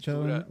 Es Yo he una escuchado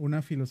cultura.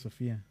 una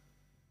filosofía.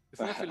 Es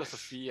una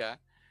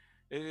filosofía.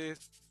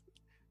 Es,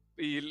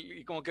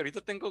 y como que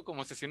ahorita tengo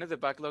como sesiones de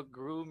backlog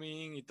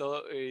grooming y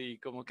todo, y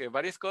como que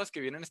varias cosas que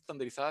vienen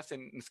estandarizadas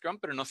en Scrum,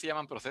 pero no se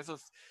llaman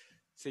procesos,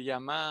 se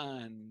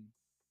llaman...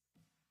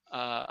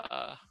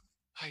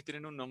 ay,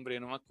 tienen un nombre,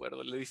 no me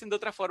acuerdo. Le dicen de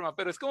otra forma,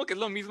 pero es como que es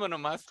lo mismo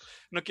nomás.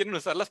 No quieren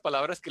usar las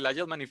palabras que el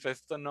Agile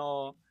Manifesto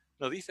no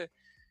dice.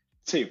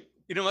 Sí,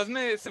 Y nomás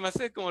se me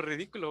hace como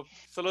ridículo.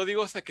 Solo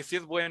digo, o sea, que sí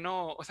es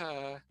bueno, o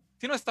sea,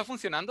 si no está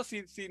funcionando,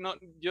 sí no,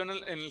 yo en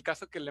el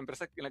caso que la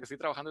empresa en la que estoy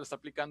trabajando lo está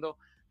aplicando,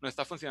 no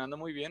está funcionando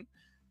muy bien.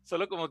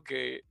 Solo como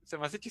que se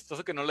me hace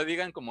chistoso que no le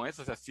digan como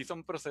eso, o sea, sí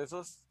son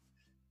procesos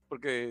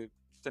porque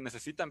se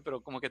necesitan,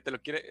 pero como que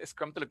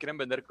Scrum te lo quieren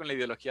vender con la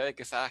ideología de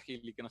que es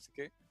ágil y que no sé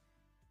qué.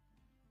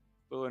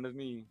 Pues bueno, es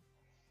mi...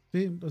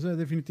 Sí, o sea,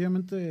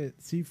 definitivamente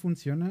sí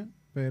funciona,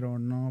 pero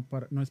no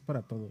es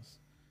para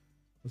todos.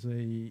 O sea,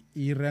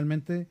 y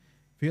realmente,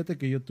 fíjate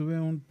que yo tuve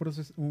un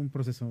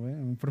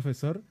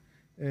profesor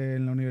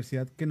en la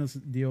universidad que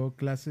nos dio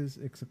clases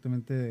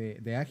exactamente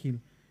de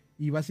ágil.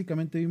 Y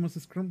básicamente vimos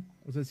Scrum.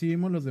 O sea, sí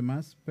vimos los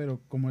demás,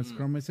 pero como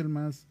Scrum es el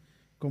más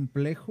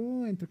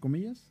complejo, entre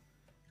comillas,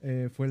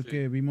 fue el Sí.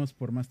 que vimos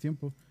por más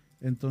tiempo.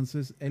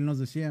 Entonces, él nos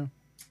decía,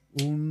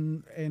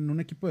 en un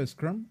equipo de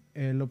Scrum,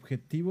 el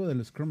objetivo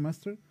del Scrum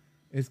Master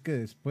es que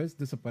después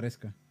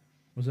desaparezca.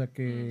 O sea,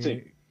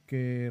 sí.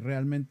 que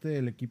realmente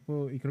el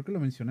equipo, y creo que lo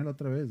mencioné la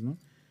otra vez, ¿no?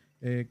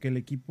 Que el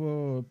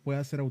equipo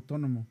pueda ser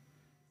autónomo.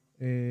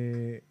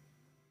 Eh,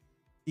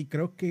 y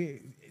creo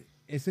que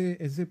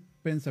ese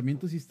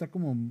pensamiento sí está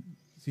como,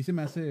 sí se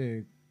me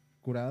hace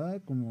curada,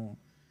 como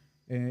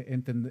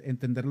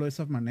entenderlo de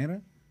esa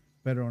manera,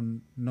 pero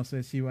no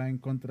sé si va en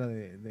contra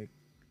de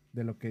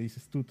lo que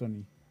dices tú,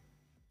 Tony.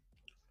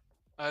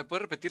 A ver,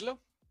 ¿puedes repetirlo?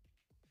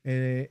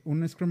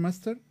 Un Scrum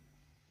Master,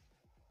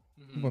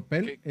 su Ujú.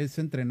 papel es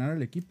entrenar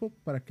al equipo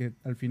para que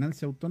al final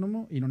sea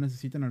autónomo y no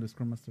necesiten al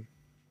Scrum Master.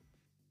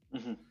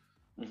 Ujú,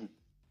 ujú.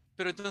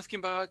 Pero entonces,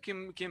 quién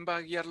va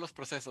a guiar los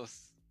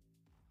procesos?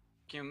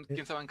 ¿Quién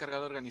se va a encargar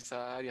de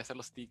organizar y hacer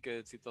los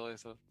tickets y todo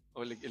eso?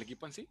 ¿O el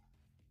equipo en sí?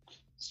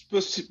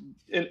 Pues sí,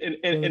 Podría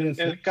en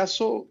ser. el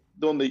caso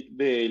donde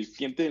del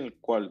cliente en el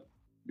cual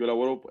yo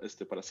laboro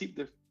para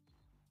ZipDev,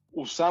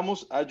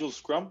 usamos Agile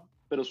Scrum,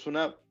 pero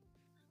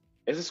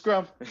es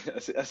Scrum,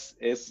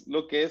 es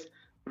lo que es,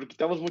 pero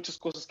quitamos muchas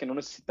cosas que no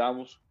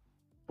necesitábamos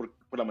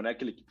por la manera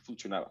que el equipo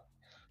funcionaba.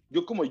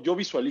 Como yo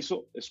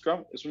visualizo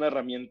Scrum, es una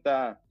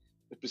herramienta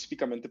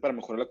específicamente para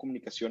mejorar la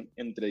comunicación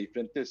entre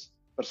diferentes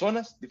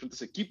personas,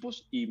 diferentes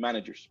equipos y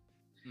managers.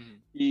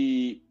 Ujú.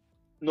 Y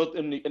no,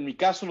 en mi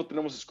caso no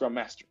tenemos Scrum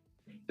Master.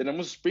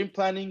 Tenemos sprint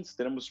plannings,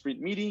 tenemos sprint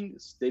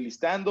meetings, daily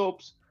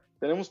stand-ups,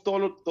 tenemos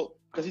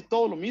casi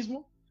todo lo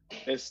mismo.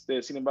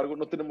 Sin embargo,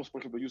 no tenemos,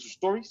 por ejemplo, user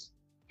stories.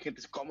 Gente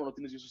dice, ¿cómo no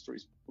tienes user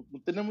stories?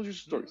 No tenemos user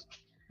Mm, stories.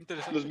 Los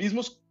interesante.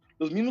 mismos,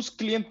 los mismos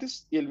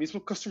clientes y el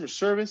mismo customer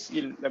service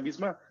y la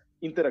misma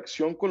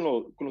interacción con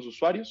los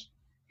usuarios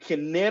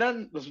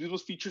generan los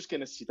mismos features que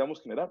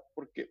necesitamos generar,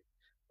 porque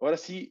ahora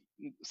sí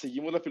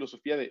seguimos la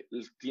filosofía de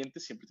el cliente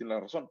siempre tiene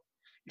la razón.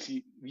 Y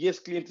si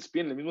 10 clientes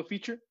piden el mismo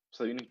feature,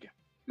 pues adivinen qué,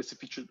 ese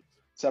feature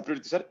se va a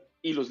priorizar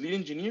y los lead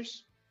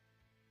engineers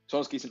son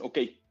los que dicen, ok,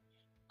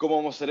 ¿cómo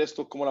vamos a hacer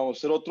esto? ¿Cómo lo vamos a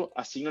hacer otro?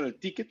 Asignan el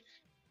ticket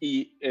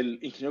y el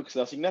ingeniero que se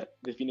va a asignar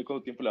define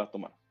cuánto tiempo le va a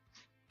tomar.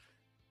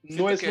 No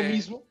Siento es lo que,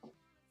 mismo, pero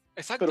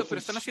exacto, pero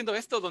están haciendo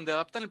esto donde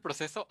adaptan el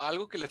proceso a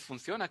algo que les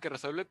funciona, que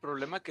resuelve el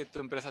problema que tu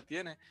empresa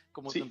tiene,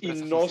 como tu sí, y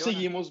empresa no funciona.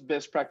 seguimos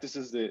best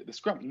practices de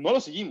Scrum, no lo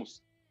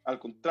seguimos, al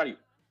contrario,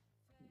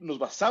 nos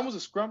basamos en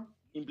Scrum,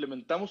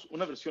 implementamos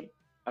una versión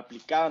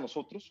aplicada a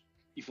nosotros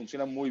y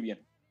funciona muy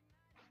bien.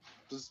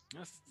 Entonces,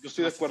 yo Se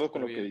estoy me de hace acuerdo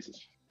con súper lo que bien.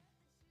 dices.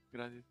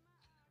 Gracias.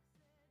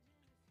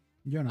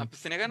 Yo no.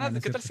 Pues tenía Ah, ganas no de,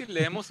 es ¿qué tal cierto. si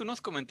leemos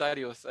unos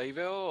comentarios? Ahí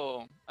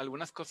veo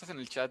algunas cosas en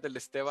el chat del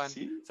Esteban.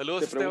 Sí, te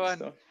Saludos, pregunto,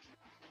 Esteban. Esteban.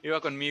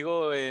 Iba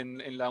conmigo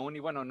en la uni,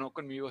 bueno, no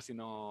conmigo,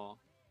 sino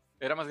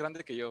era más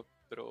grande que yo,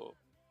 pero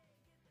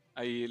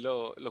ahí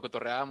lo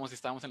cotorreábamos y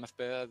estábamos en las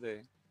pedas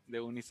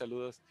de uni.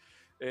 Saludos.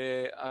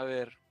 A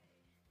ver,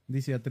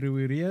 Dice,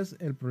 ¿atribuirías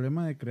el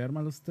problema de crear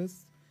malos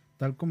tests,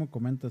 tal como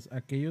comentas,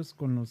 aquellos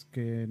con los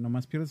que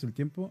nomás pierdes el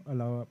tiempo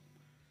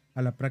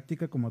a la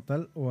práctica como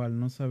tal o al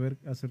no saber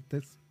hacer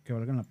tests que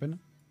valgan la pena?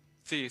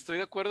 sí, estoy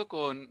de acuerdo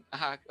con,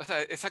 ajá, o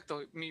sea,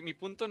 exacto. Mi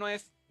punto no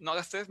es, no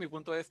hagas test, mi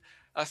punto es,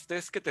 haz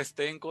test que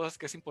testeen cosas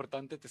que es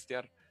importante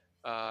testear.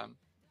 Ah,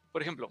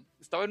 por ejemplo,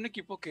 estaba en un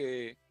equipo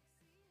que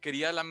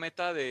quería la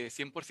meta de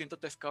 100%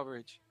 test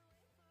coverage.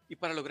 Y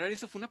para lograr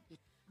eso fue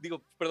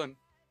digo, perdón,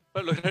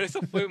 para lograr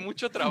eso fue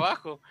mucho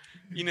trabajo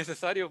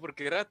innecesario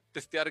porque era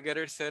testear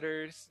getters,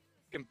 setters,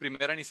 que en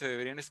primera ni se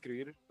deberían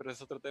escribir, pero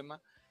es otro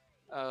tema.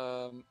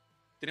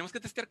 Teníamos que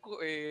testear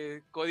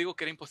código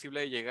que era imposible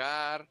de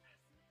llegar.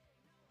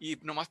 Y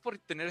nomás por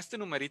tener este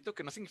numerito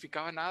que no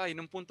significaba nada, y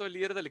en un punto el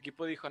líder del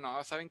equipo dijo,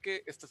 no, ¿saben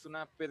qué? Esto es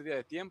una pérdida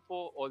de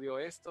tiempo, odio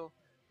esto,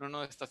 no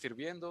nos está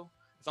sirviendo,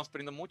 estamos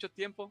perdiendo mucho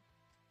tiempo,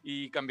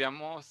 y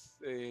cambiamos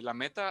la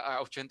meta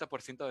a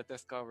 80% de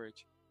test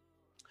coverage.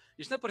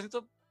 Y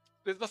 80%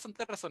 es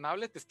bastante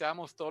razonable,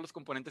 testeamos todos los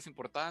componentes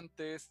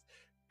importantes,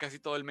 casi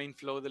todo el main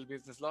flow del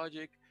business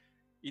logic,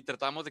 y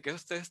tratamos de que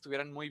esos tests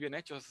estuvieran muy bien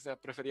hechos, o sea,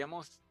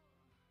 preferíamos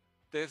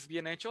test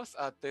bien hechos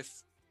a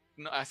test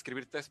a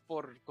escribir test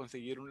por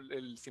conseguir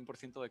el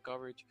 100% de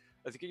coverage.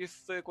 Así que yo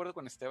estoy de acuerdo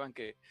con Esteban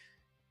que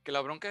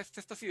la bronca es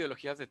estas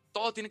ideologías de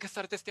todo tiene que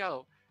estar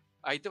testeado.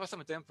 Ahí te vas a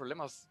meter en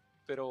problemas,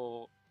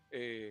 pero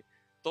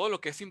todo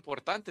lo que es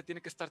importante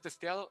tiene que estar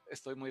testeado,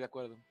 estoy muy de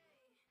acuerdo.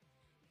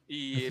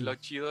 Y lo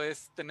chido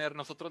es tener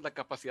nosotros la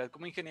capacidad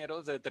como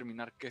ingenieros de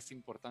determinar qué es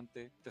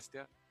importante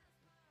testear.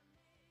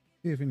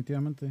 Sí,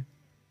 definitivamente.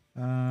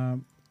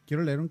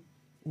 Quiero leer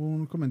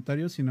un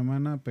comentario, si no me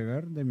van a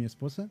pegar, de mi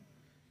esposa.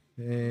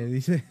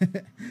 Dice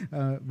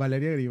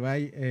Valeria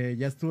Gribay,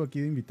 ya estuvo aquí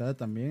de invitada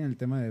también en el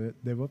tema de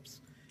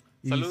DevOps.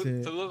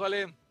 Saludos,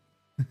 Vale.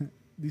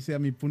 Dice, a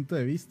mi punto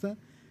de vista,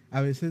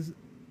 a veces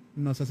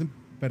nos hacen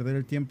perder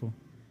el tiempo.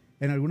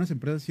 En algunas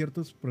empresas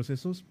ciertos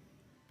procesos,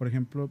 por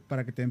ejemplo,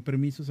 para que te den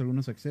permisos,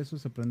 algunos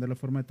accesos, aprender la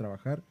forma de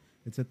trabajar,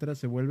 etcétera,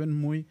 se vuelven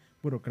muy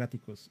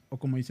burocráticos. O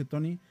como dice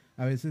Tony,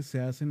 a veces se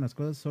hacen las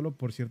cosas solo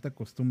por cierta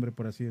costumbre,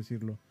 por así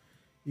decirlo.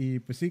 Y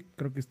pues sí,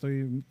 creo que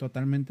estoy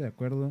totalmente de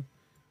acuerdo.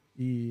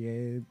 Y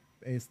he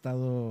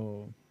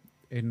estado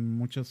en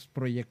muchos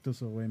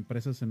proyectos o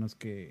empresas en los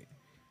que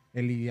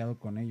he lidiado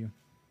con ello.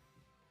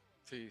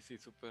 Sí,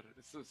 súper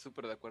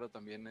de acuerdo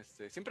también.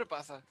 Siempre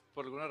pasa,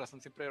 por alguna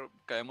razón siempre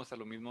caemos a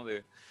lo mismo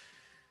de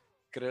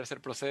querer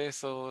hacer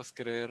procesos,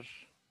 querer...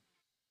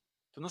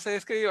 Pues no sé,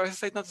 es que a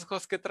veces hay tantas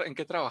cosas en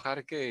que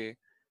trabajar que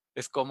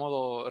es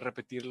cómodo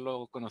repetir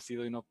lo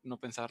conocido y no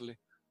pensarle.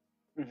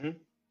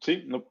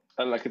 Sí, no,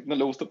 a la gente no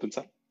le gusta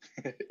pensar.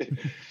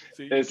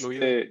 Sí,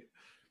 incluido.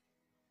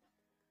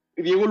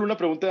 Diego Luna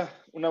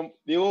pregunta,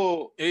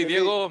 Diego... Hey,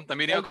 Diego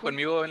también iba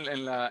conmigo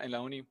en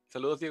la uni.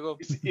 Saludos, Diego.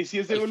 ¿Y si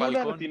es Diego Luna, le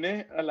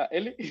atiné a la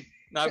L?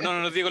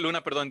 No es Diego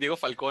Luna, perdón, Diego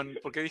Falcón.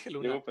 ¿Por qué dije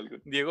Luna?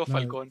 Diego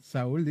Falcón. No,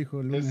 Saúl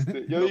dijo Luna.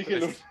 Yo dije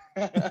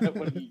Luna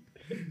por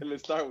el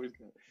Star Wars.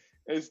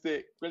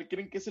 ¿Cuál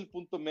creen que es el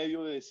punto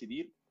medio de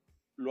decidir?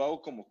 ¿Lo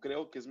hago como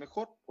creo que es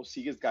mejor o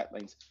sigues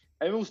guidelines?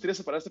 A mí me gustaría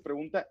separar esta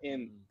pregunta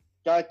en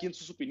cada quien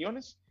sus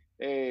opiniones.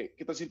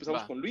 ¿Qué tal si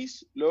empezamos con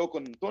Luis, luego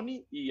con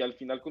Tony y al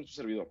final con su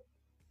servidor?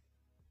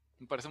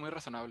 Me parece muy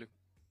razonable.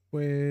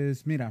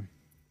 Pues mira,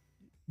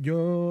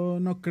 yo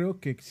no creo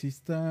que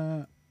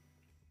exista,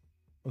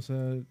 o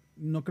sea,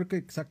 no creo que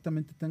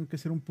exactamente tenga que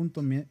ser un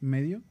punto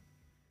medio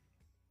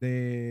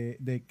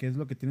de qué es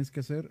lo que tienes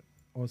que hacer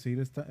o seguir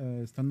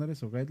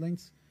estándares o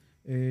guidelines.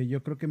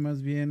 Yo creo que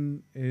más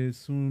bien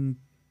es un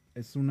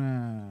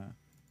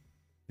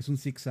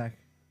zigzag,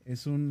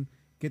 es un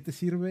qué te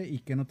sirve y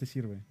qué no te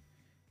sirve.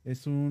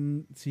 Es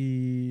un,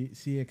 si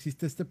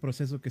existe este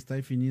proceso que está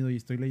definido y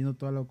estoy leyendo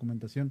toda la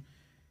documentación,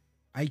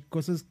 hay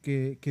cosas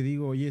que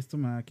digo, oye, esto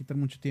me va a quitar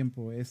mucho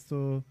tiempo,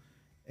 esto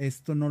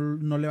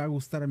no le va a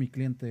gustar a mi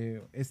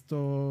cliente,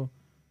 esto,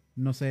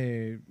 no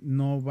sé,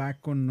 no va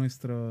con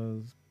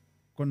nuestras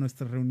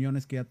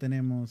reuniones que ya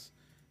tenemos,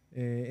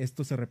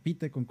 esto se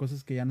repite con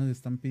cosas que ya nos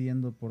están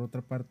pidiendo por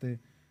otra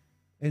parte.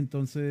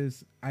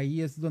 Entonces,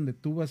 ahí es donde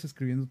tú vas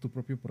escribiendo tu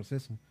propio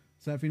proceso.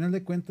 O sea, al final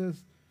de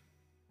cuentas,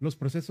 los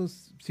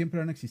procesos siempre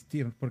van a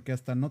existir, porque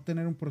hasta no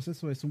tener un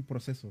proceso es un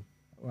proceso.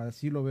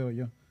 Así lo veo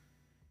yo.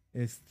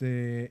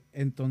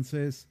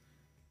 Entonces,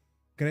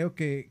 creo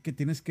que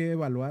tienes que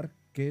evaluar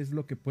qué es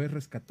lo que puedes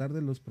rescatar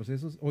de los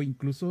procesos o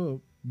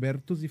incluso ver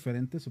tus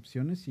diferentes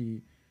opciones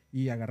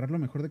y agarrar lo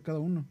mejor de cada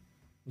uno.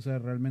 O sea,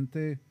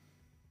 realmente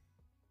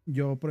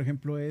yo, por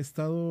ejemplo, he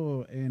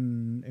estado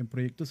en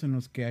proyectos en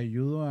los que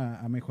ayudo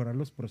a mejorar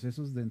los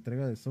procesos de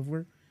entrega de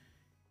software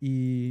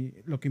y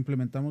lo que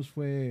implementamos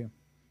fue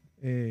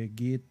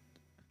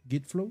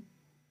Gitflow,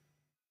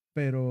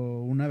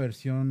 pero una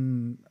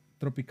versión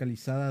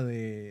tropicalizada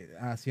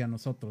hacia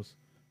nosotros.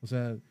 O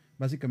sea,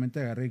 básicamente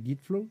agarré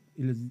Gitflow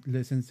y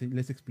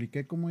les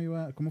expliqué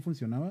cómo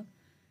funcionaba,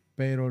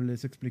 pero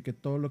les expliqué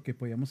todo lo que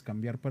podíamos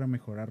cambiar para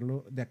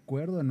mejorarlo de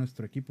acuerdo a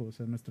nuestro equipo, o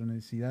sea, nuestras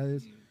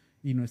necesidades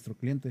y nuestro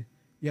cliente.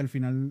 Y al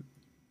final,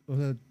 o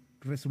sea,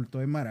 resultó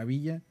de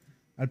maravilla.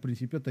 Al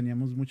principio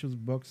teníamos muchos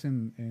bugs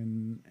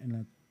en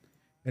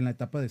la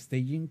etapa de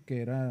staging, que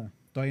era,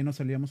 todavía no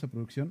salíamos a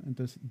producción,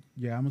 entonces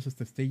llegamos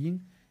hasta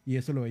staging y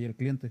eso lo veía el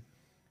cliente.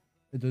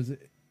 Entonces,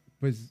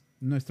 pues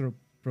nuestro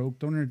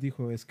product owner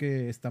dijo, es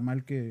que está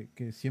mal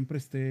que siempre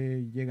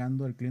esté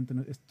llegando al cliente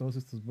todos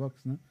estos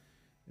bugs, ¿no?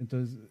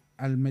 Entonces,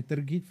 al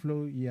meter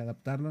Gitflow y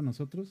adaptarlo a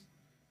nosotros,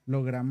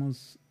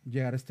 logramos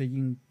llegar a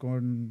staging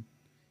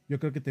yo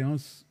creo que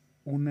tenemos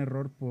un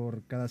error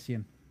por cada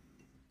 100.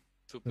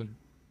 Súper.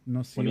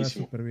 Nos iba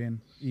súper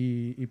bien.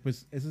 Y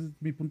pues ese es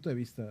mi punto de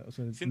vista. O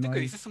sea, siento que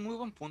dices un muy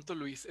buen punto,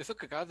 Luis. Eso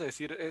que acabas de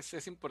decir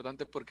es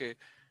importante porque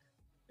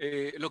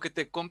lo que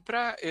te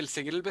compra el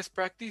seguir el best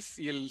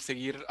practice y el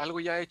seguir algo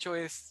ya hecho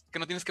es que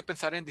no tienes que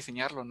pensar en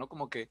diseñarlo, ¿no?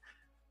 Como que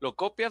lo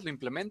copias, lo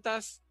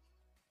implementas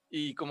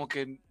y como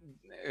que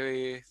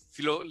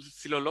si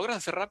lo logras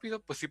hacer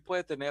rápido, pues sí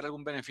puede tener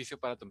algún beneficio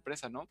para tu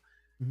empresa, ¿no?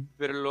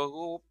 Pero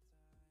luego,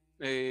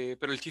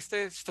 pero el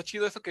chiste está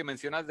chido eso que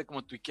mencionas de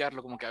como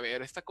tweakearlo, como que a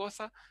ver, esta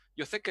cosa,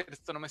 yo sé que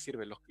esto no me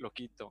sirve, lo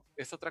quito.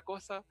 Esta otra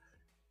cosa,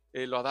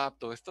 lo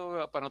adapto.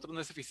 Esto para nosotros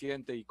no es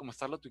eficiente y como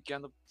estarlo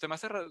tweakeando, se me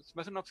hace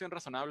una opción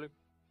razonable.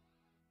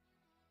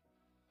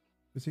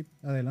 Pues sí,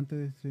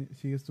 adelante,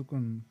 sigues tú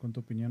con tu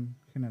opinión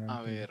general A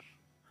también. ver,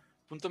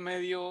 punto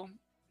medio,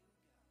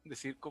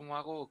 decir cómo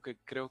hago o que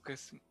creo que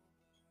es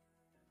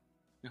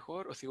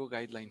mejor o sigo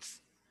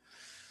guidelines.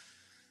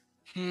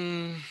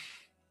 Hmm,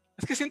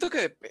 es que siento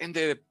que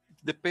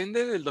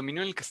depende del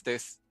dominio en el que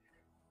estés.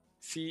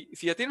 Si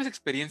ya tienes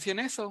experiencia en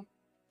eso,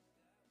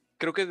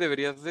 creo que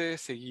deberías de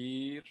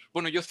seguir.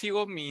 Bueno, yo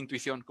sigo mi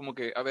intuición, como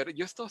que, a ver,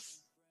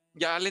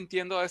 ya le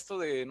entiendo a esto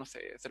de, no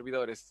sé,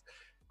 servidores,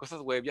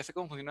 cosas web, ya sé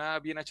cómo funciona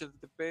bien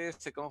HTTP,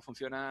 sé cómo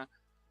funciona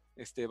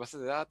bases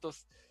de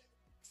datos,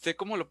 sé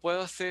cómo lo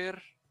puedo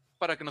hacer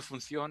para que nos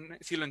funcione.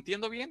 Si lo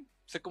entiendo bien,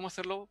 sé cómo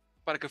hacerlo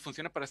para que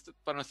funcione para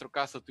nuestro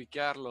caso,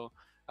 tweakearlo,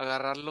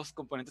 agarrar los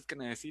componentes que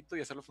necesito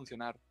y hacerlo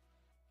funcionar.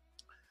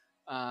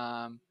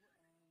 Ah,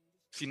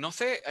 si no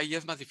sé, ahí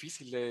es más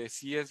difícil.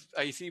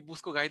 Ahí sí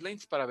busco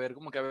guidelines para ver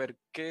como que a ver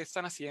qué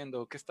están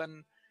haciendo,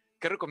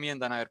 qué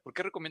recomiendan, a ver, ¿por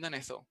qué recomiendan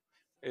eso?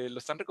 Lo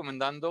están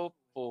recomendando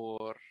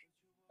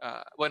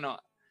bueno,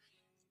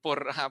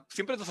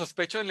 siempre lo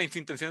sospecho en las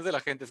intenciones de la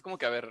gente. Es como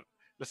que, a ver,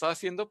 ¿lo estás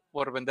haciendo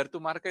por vender tu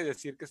marca y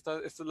decir que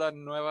esto es la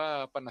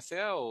nueva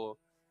panacea o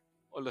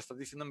lo estás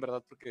diciendo en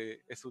verdad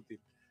porque es útil?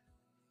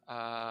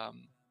 Ah,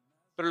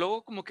 pero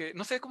luego como que,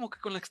 no sé, como que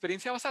con la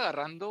experiencia vas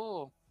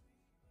agarrando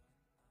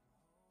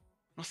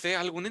no sé,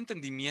 algún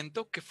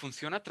entendimiento que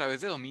funciona a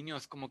través de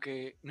dominios, como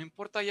que no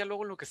importa ya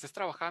luego lo que estés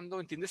trabajando,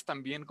 entiendes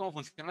también cómo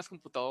funcionan las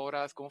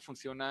computadoras, cómo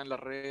funcionan las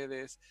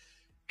redes,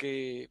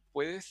 que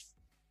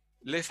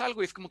lees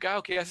algo y es como que,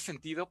 ok, hace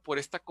sentido por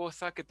esta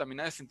cosa que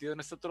también hace sentido en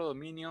este otro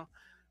dominio,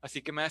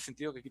 así que me hace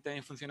sentido que aquí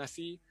también funciona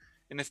así.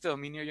 En este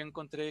dominio yo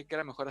encontré que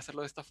era mejor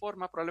hacerlo de esta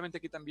forma, probablemente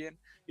aquí también,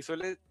 y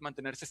suele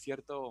mantenerse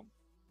cierto,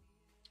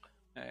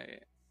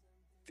 eh,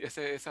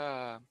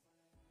 esa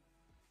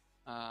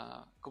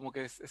como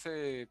que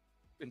ese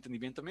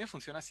entendimiento a mí me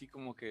funciona así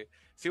como que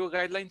sigo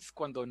guidelines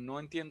cuando no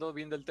entiendo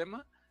bien del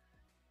tema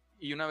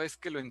y una vez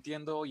que lo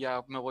entiendo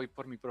ya me voy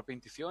por mi propia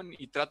intuición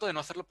y trato de no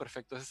hacerlo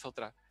perfecto, esa es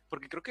otra,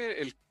 porque creo que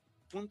el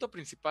punto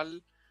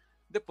principal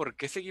de por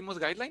qué seguimos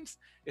guidelines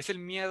es el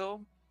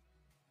miedo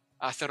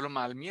a hacerlo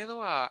mal,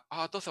 miedo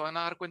todos se van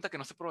a dar cuenta que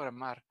no sé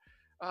programar,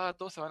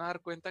 todos se van a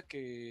dar cuenta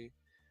que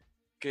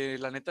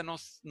la neta no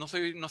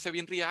sé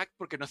bien React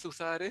porque no sé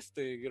usar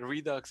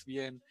Redux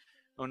bien,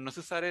 o no sé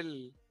usar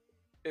el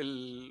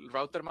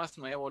router más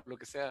nuevo, lo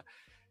que sea.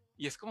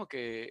 Y es como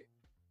que,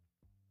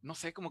 no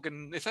sé, como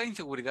que esa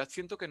inseguridad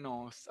siento que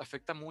nos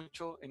afecta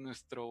mucho en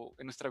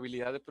nuestra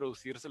habilidad de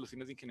producir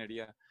soluciones de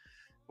ingeniería.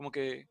 Como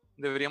que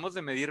deberíamos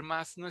de medir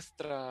más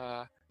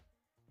nuestra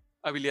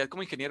habilidad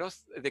como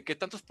ingenieros de qué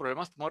tantos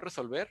problemas podemos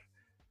resolver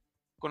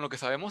con lo que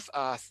sabemos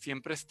a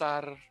siempre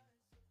estar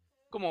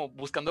como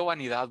buscando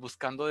vanidad,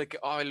 buscando de que,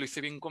 lo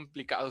hice bien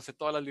complicado, sé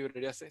todas las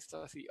librerías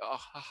estas y,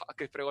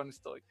 qué fregón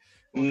estoy.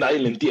 Como Nadie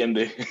que le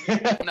entiende.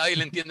 nadie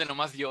le entiende,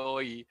 nomás yo,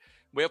 y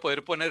voy a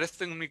poder poner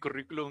esto en mi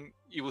currículum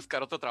y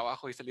buscar otro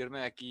trabajo y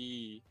salirme de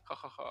aquí,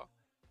 jajaja.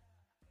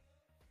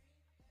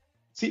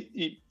 Sí,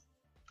 y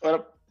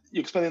ahora, y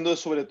expandiendo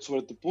sobre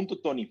tu punto,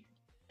 Tony,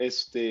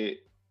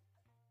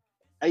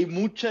 hay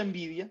mucha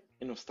envidia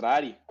en nuestra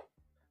área,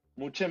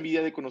 mucha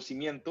envidia de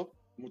conocimiento,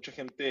 mucha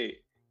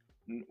gente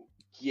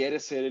quiere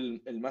ser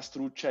el más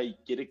trucha y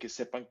quiere que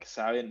sepan que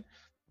saben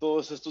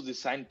todos estos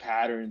design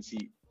patterns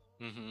y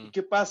Ujú.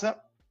 qué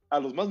pasa, a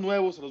los más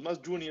nuevos, a los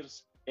más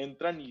juniors,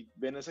 entran y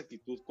ven esa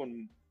actitud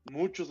con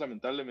muchos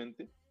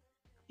lamentablemente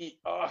y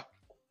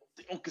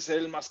tengo que ser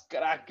el más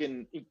crack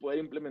y poder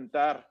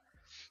implementar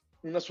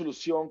una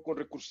solución con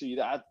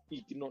recursividad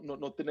y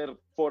no tener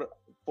for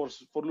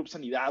loops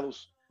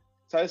anidados.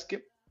 ¿Sabes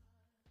qué?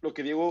 Lo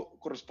que Diego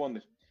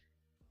corresponde.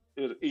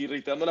 Y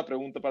reiterando la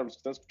pregunta para los que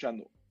están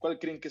escuchando, ¿cuál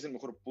creen que es el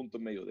mejor punto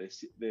medio de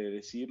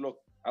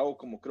decidirlo? ¿Hago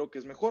como creo que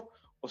es mejor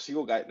o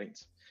sigo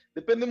guidelines?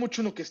 Depende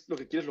mucho de lo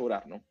que quieres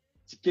lograr, ¿no?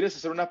 Si quieres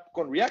hacer una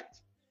con React,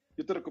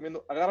 yo te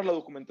recomiendo agarra la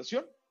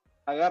documentación,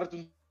 agárrate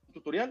un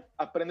tutorial,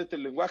 apréndete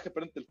el lenguaje,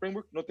 apréndete el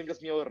framework, no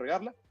tengas miedo de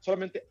regarla,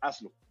 solamente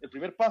hazlo. El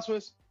primer paso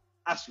es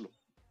hazlo.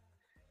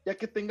 Ya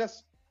que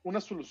tengas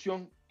una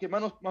solución que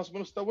más o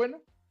menos está buena,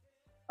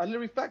 hazle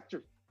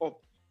refactor.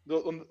 O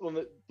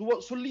donde tú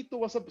solito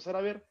vas a empezar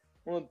a ver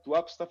donde tu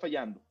app está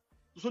fallando.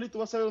 Tú solito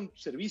vas a ver donde tu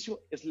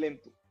servicio es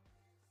lento.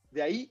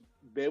 De ahí,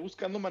 ve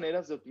buscando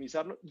maneras de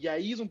optimizarlo y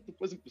ahí es donde tú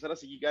puedes empezar a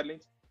seguir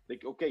guidelines de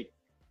que, ok,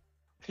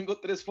 tengo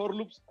 3 for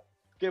loops,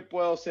 ¿qué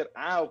puedo hacer?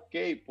 Ok,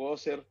 puedo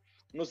hacer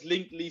unos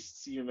linked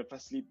lists si me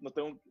facilita, no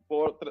tengo,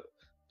 puedo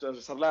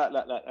trazar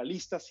la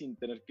lista sin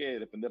tener que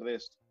depender de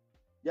esto.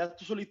 Ya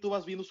tú solito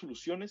vas viendo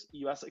soluciones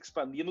y vas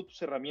expandiendo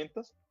tus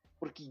herramientas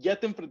porque ya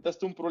te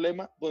enfrentaste a un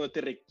problema donde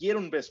te requiere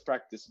un best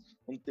practice,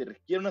 donde te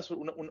requiere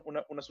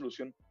una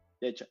solución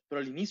ya hecha. Pero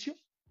al inicio,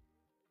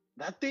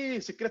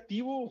 date, sé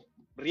creativo,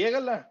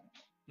 riégala.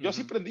 Yo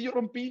así Ujú. aprendí, yo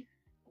rompí.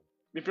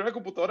 Mi primera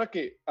computadora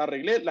que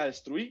arreglé, la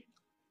destruí.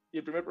 Y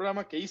el primer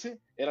programa que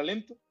hice era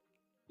lento.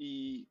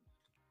 Y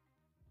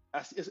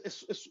así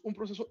es un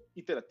proceso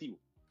iterativo.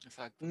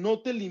 Exacto.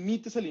 No te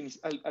limites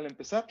al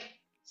empezar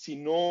si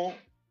nunca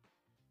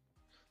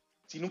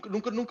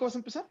vas a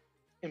empezar.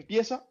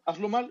 empieza,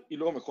 hazlo mal y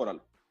luego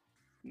mejóralo.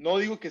 No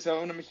digo que sea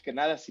una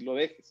mexicanada si lo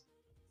dejes.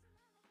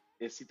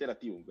 Es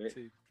iterativo, ¿ve?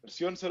 Sí.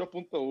 Versión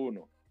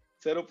 0.1,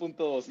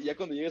 0.2, y ya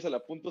cuando llegues a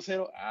la punto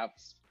 0,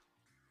 pues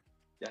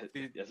ya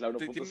es la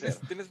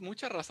 1.0. Tienes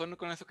mucha razón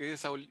con eso que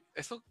dices, Saúl.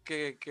 Eso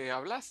que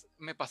hablas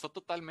me pasó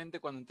totalmente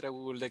cuando entré a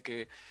Google, de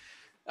que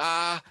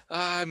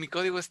mi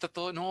código está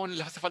todo, no,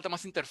 le hace falta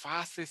más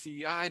interfaces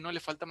y, no, le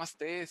falta más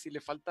test y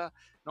le falta,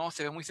 no,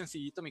 se ve muy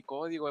sencillito mi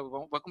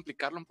código, voy a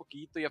complicarlo un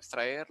poquito y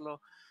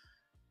abstraerlo.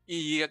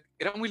 Y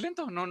era muy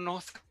lento,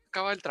 no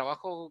sacaba el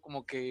trabajo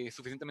como que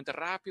suficientemente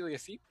rápido y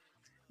así.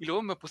 Y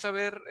luego me puse a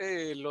ver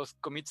los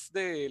commits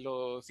de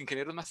los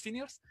ingenieros más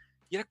seniors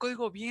y era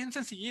código bien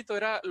sencillito,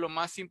 era lo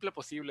más simple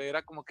posible,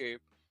 era como que,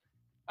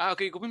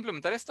 ok, ¿cómo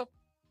implementar esto?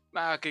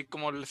 Que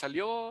como le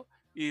salió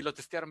y lo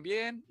testearon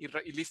bien y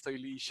listo,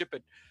 y ship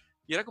it.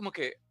 Y era como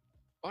que,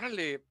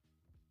 órale,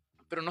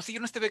 pero no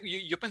siguieron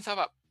yo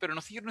pensaba, pero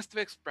no siguieron este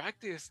best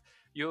practice.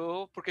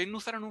 ¿Por qué no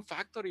usaron un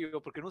factory?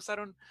 ¿O por qué no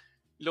usaron?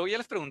 Luego ya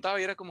les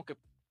preguntaba y era como que,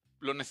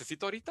 ¿lo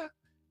necesito ahorita?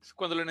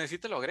 Cuando lo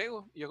necesite lo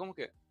agrego. Y yo como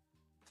que,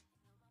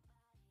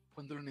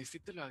 cuando lo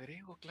necesite lo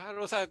agrego,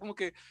 claro. O sea, como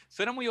que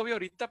suena muy obvio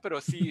ahorita,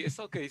 pero sí,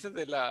 eso que dices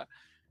de la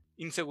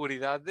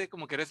inseguridad de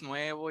como que eres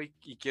nuevo y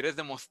quieres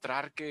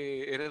demostrar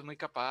que eres muy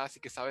capaz y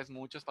que sabes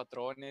muchos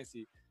patrones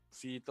y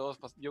sí,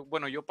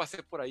 yo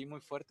pasé por ahí muy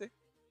fuerte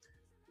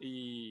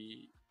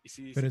y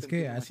sí, Pero sí es te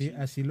que entiendo, machín.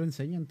 así lo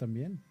enseñan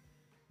también.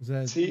 O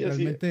sea, Sí,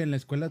 realmente en la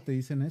escuela te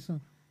dicen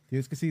eso.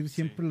 Tienes que seguir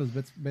siempre Sí. los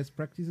best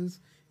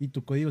practices y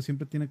tu código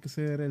siempre tiene que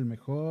ser el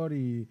mejor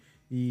y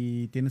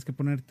tienes que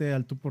ponerte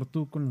al tú por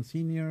tú con los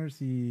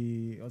seniors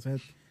y, o sea,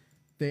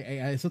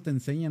 a eso te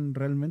enseñan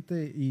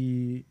realmente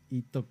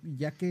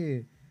ya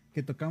que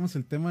tocamos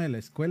el tema de la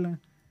escuela,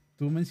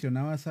 tú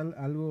mencionabas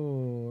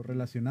algo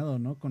relacionado,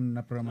 ¿no? Con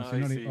la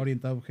programación Ay, sí.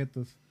 orientada a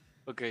objetos.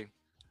 Ok.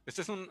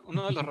 Este es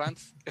uno de los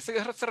rants.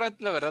 Este rant,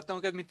 la verdad,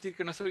 tengo que admitir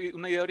que no es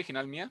una idea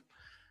original mía.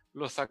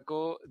 Lo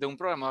saco de un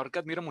programador que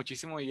admiro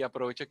muchísimo y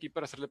aprovecho aquí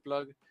para hacerle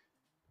plug.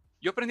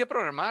 Yo aprendí a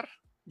programar.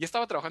 Ya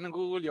estaba trabajando en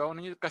Google, llevaba un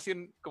año,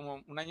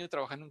 como un año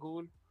trabajando en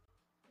Google.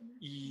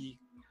 Y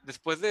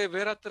después de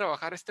ver a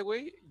trabajar este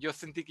güey, yo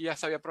sentí que ya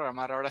sabía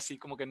programar. Ahora sí,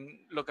 como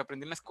que lo que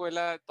aprendí en la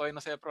escuela todavía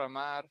no sabía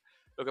programar.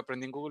 Lo que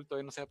aprendí en Google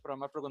todavía no sabía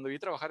programar. Pero cuando vi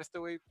trabajar a este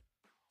güey,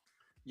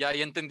 ya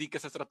entendí que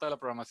se trata de la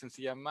programación.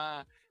 Se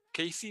llama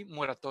Casey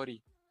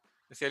Muratori.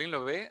 Si alguien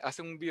lo ve,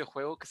 hace un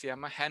videojuego que se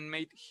llama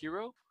Handmade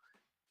Hero.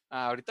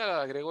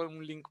 Ahorita agrego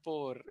un link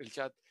por el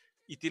chat.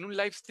 Y tiene un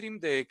live stream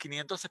de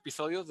 500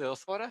 episodios de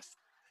 2 horas,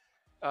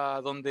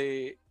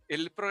 donde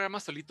él programa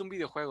solito un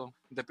videojuego,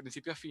 de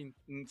principio a fin,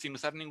 sin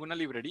usar ninguna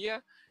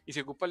librería. Y si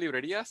ocupa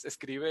librerías,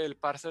 escribe el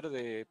parser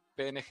de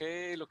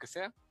PNG, lo que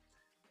sea.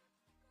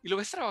 Y lo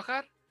ves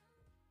trabajar.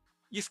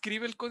 Y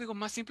escribe el código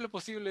más simple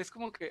posible. Es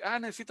como que,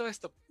 necesito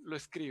esto. Lo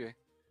escribe.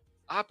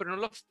 Pero no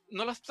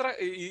lo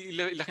y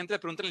la gente le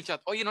pregunta en el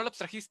chat, oye, ¿no lo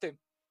abstrajiste?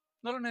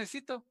 No lo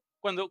necesito.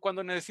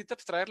 Cuando necesito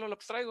abstraerlo, lo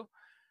abstraigo.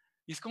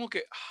 Y es como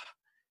que,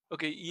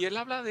 ok, y él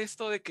habla de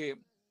esto de que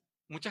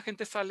mucha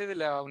gente sale de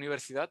la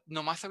universidad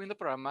nomás sabiendo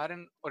programar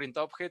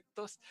orientado a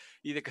objetos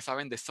y de que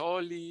saben de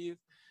Solid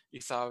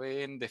y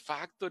saben de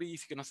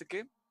Factories y que no sé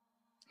qué,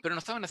 pero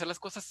no saben hacer las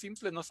cosas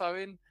simples, no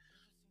saben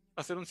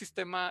hacer un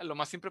sistema lo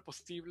más simple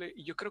posible.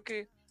 Y yo creo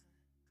que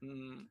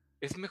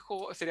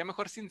sería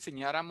mejor si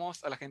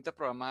enseñáramos a la gente a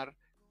programar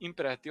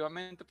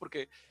imperativamente,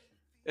 porque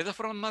es la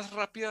forma más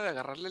rápida de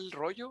agarrarle el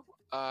rollo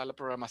a la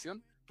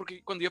programación.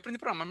 Porque cuando yo aprendí a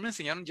programar me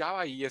enseñaron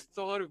Java y es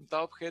todo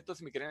orientado a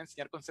objetos y me querían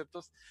enseñar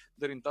conceptos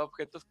de orientado a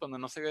objetos cuando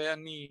no se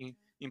vean ni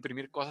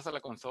imprimir cosas a la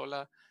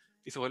consola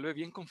y se vuelve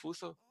bien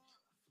confuso.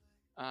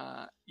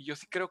 Y yo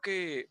sí creo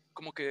que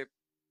como que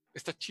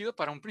está chido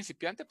para un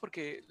principiante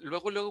porque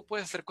luego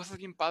puedes hacer cosas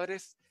bien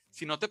padres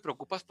si no te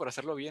preocupas por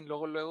hacerlo bien.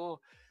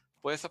 Luego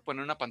puedes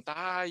poner una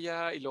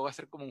pantalla y luego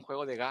hacer como un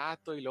juego de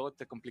gato y luego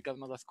te complicas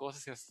más las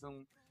cosas y haces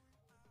un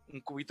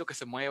cubito que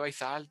se mueva y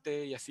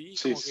salte y así,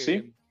 sí, como que...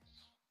 sí.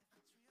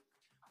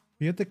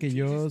 Fíjate que Sí,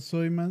 yo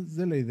soy más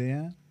de la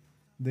idea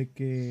de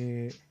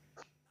que,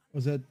 o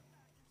sea,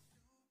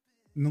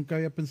 nunca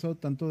había pensado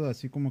tanto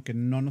así como que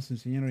no nos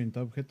enseñan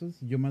orientado a objetos.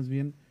 Yo más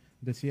bien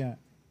decía,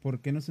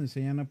 ¿por qué nos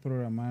enseñan a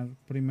programar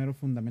primero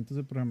fundamentos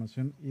de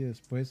programación y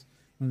después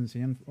nos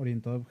enseñan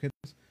orientado a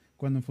objetos?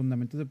 Cuando en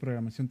fundamentos de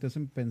programación te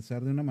hacen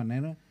pensar de una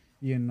manera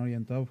y en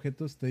orientado a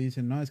objetos te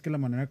dicen, no, es que la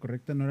manera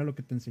correcta no era lo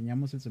que te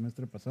enseñamos el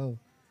semestre pasado.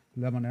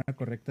 La manera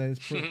correcta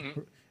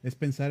es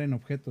pensar en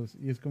objetos.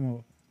 Y es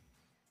como,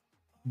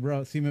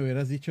 bro, si me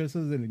hubieras dicho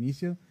eso desde el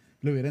inicio,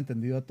 lo hubiera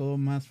entendido a todo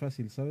más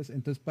fácil, ¿sabes?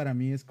 Entonces para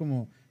mí es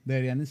como,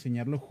 deberían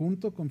enseñarlo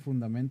junto con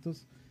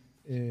fundamentos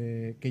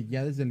que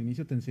ya desde el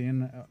inicio te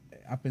enseñan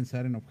a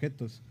pensar en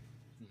objetos.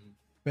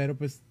 Pero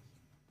pues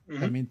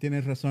también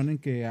tienes razón en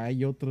que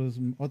hay otras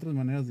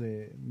maneras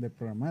de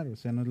programar, o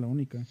sea, no es la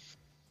única.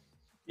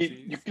 Y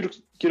Sí, yo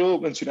sí. quiero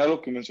mencionar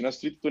lo que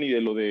mencionaste, Tony,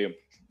 de lo de,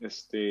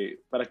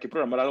 ¿para qué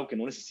programar algo que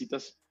no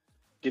necesitas,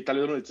 que tal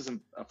vez no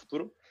necesitas a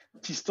futuro?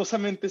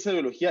 Chistosamente, esa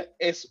ideología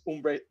es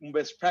un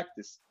best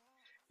practice.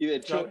 Y de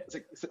hecho,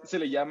 Claro. se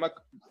le llama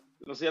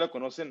no sé si ya lo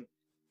conocen,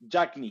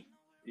 Jackney,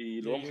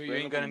 y lo vamos a You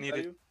poner en ain't el gonna need it.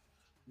 comentario.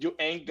 You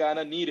ain't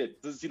gonna need it.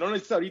 Entonces, si no lo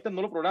necesitas ahorita,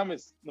 no lo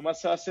programes.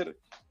 Nomás se va a hacer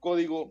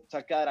código, se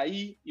va a quedar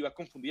ahí y va a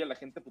confundir a la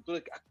gente a futuro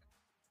de que,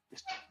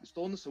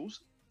 ¿esto dónde se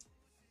usa?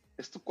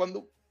 ¿Esto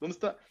cuándo? ¿Dónde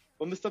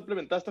está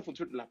implementada esta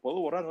función? ¿La puedo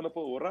borrar? ¿No la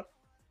puedo borrar?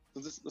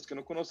 Entonces, los que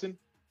no conocen,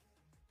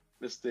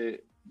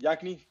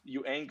 Jackney,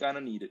 you ain't gonna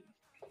need it.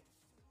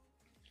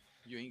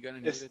 You ain't gonna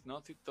need it.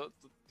 No, sí,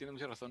 tienes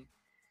mucha razón.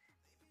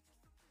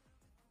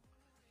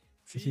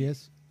 Sí. Así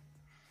es.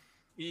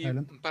 Y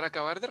Adelante. para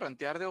acabar de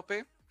rantear de OP,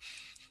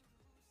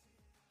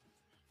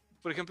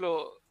 por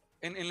ejemplo,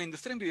 en la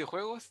industria en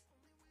videojuegos,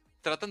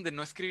 tratan de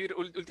no escribir,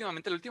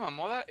 últimamente la última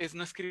moda es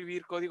no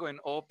escribir código en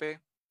OP.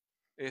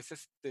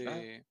 Es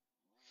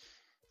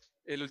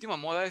la última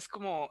moda es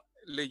como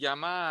le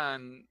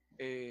llaman,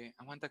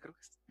 aguanta, creo que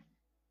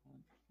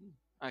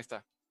ahí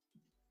está,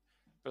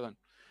 perdón,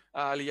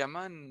 le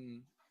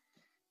llaman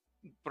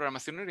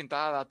programación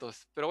orientada a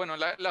datos, pero bueno,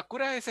 la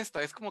cura es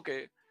esta, es como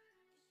que,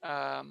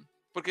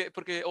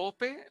 porque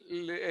OP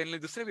en la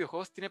industria de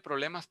videojuegos tiene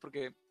problemas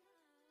porque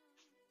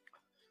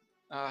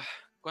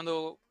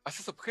cuando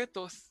haces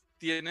objetos,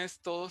 tienes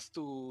todos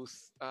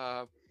tus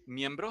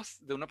miembros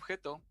de un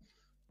objeto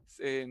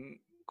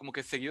como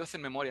que seguidos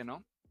en memoria,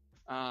 ¿no?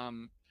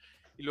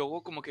 Y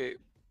luego como que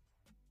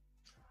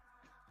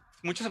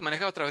mucho se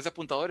maneja a través de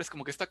apuntadores,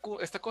 como que esta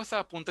cosa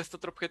apunta a este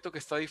otro objeto que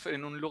está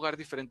en un lugar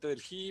diferente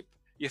del heap,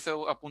 y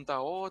eso apunta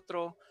a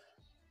otro.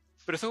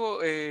 Pero eso,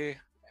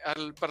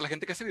 para la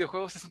gente que hace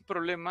videojuegos, es un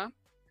problema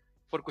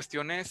por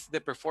cuestiones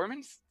de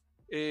performance,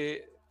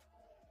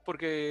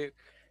 porque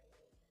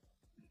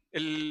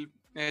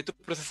tu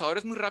procesador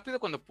es muy rápido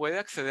cuando puede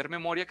acceder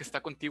memoria que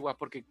está contigua,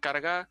 porque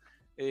carga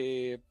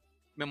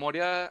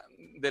memoria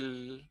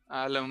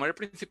a la memoria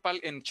principal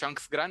en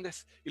chunks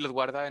grandes y los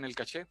guarda en el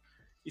caché.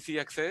 Y si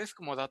accedes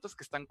como datos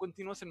que están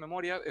continuos en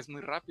memoria, es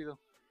muy rápido.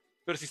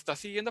 Pero si estás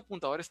siguiendo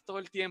apuntadores todo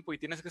el tiempo y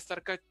tienes que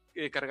estar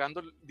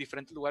cargando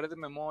diferentes lugares de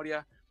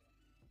memoria,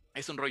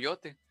 es un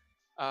rollote.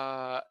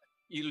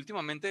 Y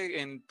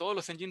últimamente en todos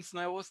los engines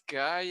nuevos que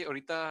hay,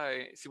 ahorita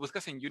si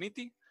buscas en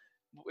Unity,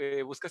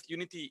 buscas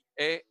Unity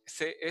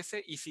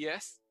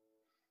ECS,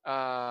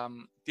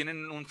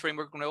 tienen un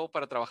framework nuevo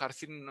para trabajar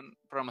sin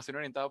programación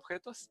orientada a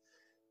objetos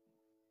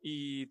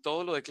y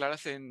todo lo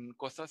declaras en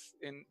cosas,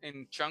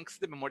 en chunks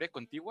de memoria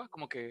contigua,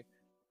 como que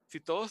si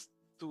todos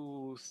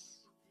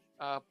tus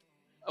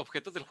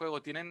objetos del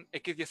juego tienen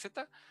X, Y,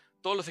 Z,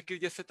 todos los X,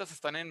 Y, Z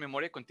están en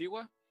memoria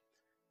contigua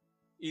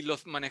y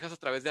los manejas a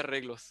través de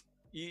arreglos.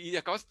 Y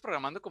acabas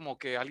programando como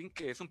que alguien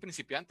que es un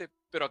principiante,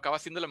 pero acaba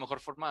siendo la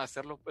mejor forma de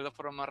hacerlo, es la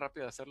forma más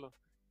rápida de hacerlo.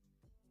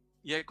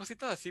 Y hay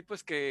cositas así,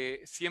 pues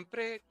que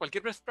siempre,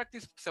 cualquier best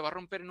practice se va a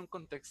romper en un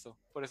contexto.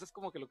 Por eso es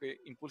como que lo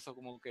que impulsa,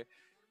 como que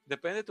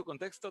depende de tu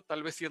contexto,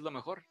 tal vez sí es lo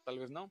mejor, tal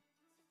vez no.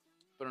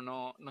 Pero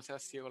no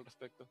seas ciego al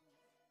respecto.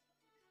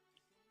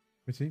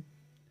 Pues sí,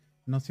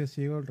 no seas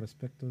ciego al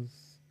respecto.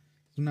 Es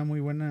una muy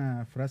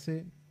buena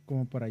frase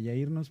como para ya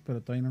irnos,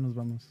 pero todavía no nos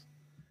vamos.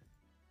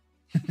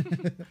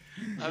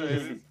 A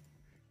ver.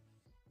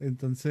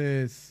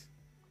 Entonces,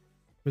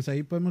 pues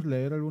ahí podemos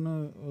leer algún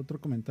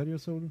otro comentario,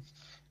 Saúl.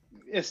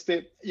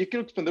 Yo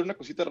quiero expandir una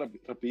cosita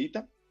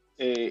rapidita,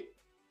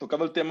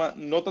 tocando el tema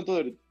no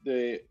tanto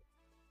de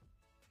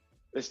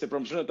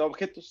programación de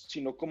objetos,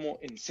 sino cómo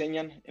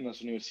enseñan en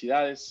las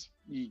universidades,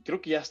 y creo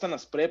que ya están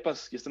las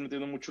prepas, ya están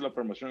metiendo mucho la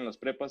programación en las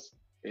prepas,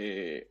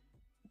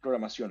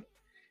 programación.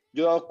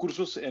 Yo he dado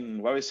cursos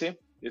en UABC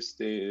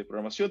de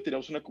programación,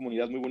 tenemos una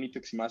comunidad muy bonita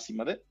que se llama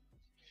CIMADE,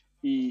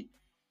 y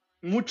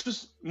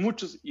muchos,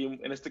 y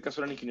en este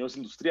caso eran ingenieros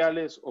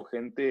industriales o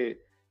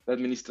gente de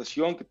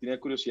administración que tenía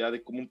curiosidad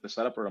de cómo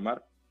empezar a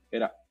programar.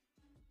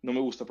 No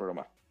me gusta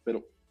programar,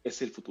 pero es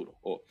el futuro,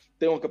 o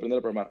tengo que aprender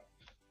a programar.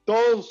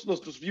 Todos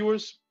nuestros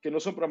viewers que no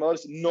son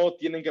programadores no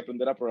tienen que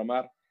aprender a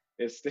programar.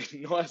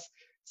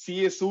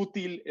 Sí es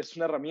útil, es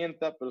una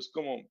herramienta, pero es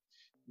como,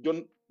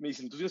 me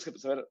dicen, tú tienes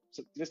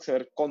que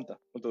saber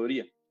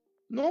contaduría.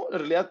 No, en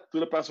realidad tú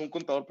le pagas a un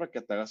contador para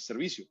que te haga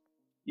servicio.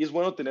 Y es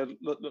bueno tener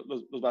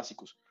los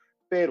básicos.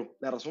 Pero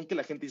la razón que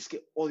la gente dice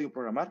que odio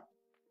programar,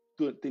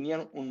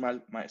 tenían un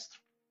mal maestro.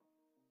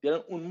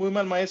 Tenían un muy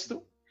mal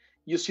maestro.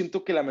 Y yo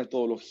siento que la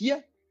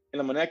metodología, en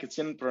la manera que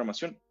enseñan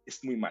programación,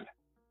 es muy mala.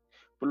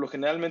 Por lo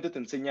generalmente te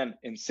enseñan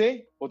en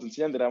C o te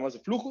enseñan diagramas de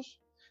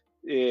flujos.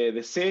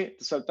 De C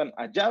te saltan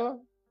a Java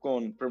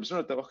con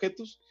programación de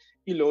objetos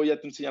y luego ya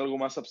te enseñan algo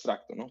más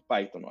abstracto, ¿no?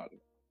 Python o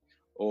algo.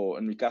 O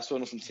en mi caso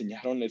nos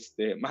enseñaron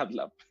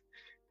MATLAB.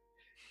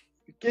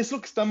 ¿Qué es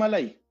lo que está mal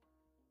ahí?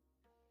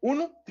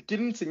 Uno, te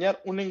quieren enseñar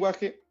un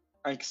lenguaje,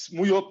 aunque es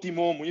muy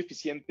óptimo, muy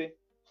eficiente,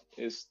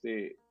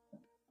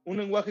 un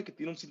lenguaje que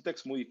tiene un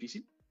sintax muy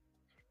difícil.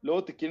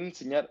 Luego te quieren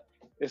enseñar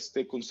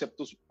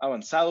conceptos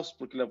avanzados,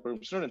 porque la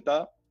programación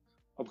orientada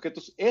a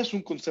objetos es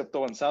un concepto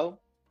avanzado.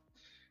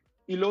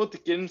 Y luego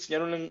te quieren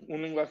enseñar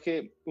un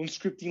lenguaje, un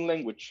scripting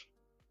language.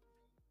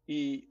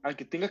 Y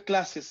aunque tenga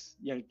clases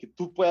y aunque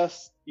tú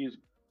puedas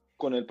ir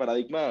con el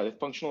paradigma de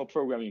functional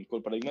programming, con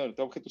el paradigma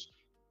de objetos,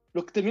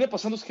 lo que termina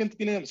pasando es que gente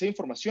tiene demasiada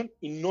información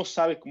y no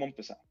sabe cómo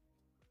empezar.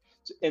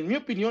 En mi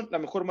opinión, la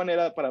mejor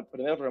manera para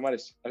aprender a programar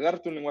es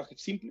agárrate un lenguaje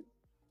simple,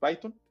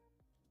 Python,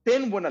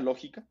 ten buena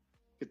lógica,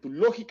 que tu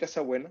lógica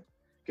sea buena,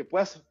 que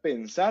puedas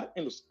pensar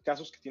en los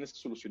casos que tienes que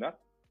solucionar,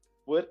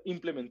 poder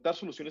implementar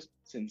soluciones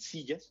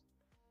sencillas,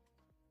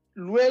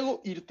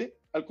 luego irte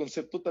al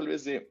concepto tal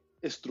vez de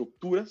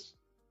estructuras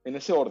en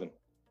ese orden.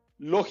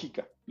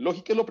 Lógica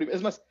es lo primero.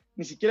 Es más,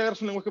 ni siquiera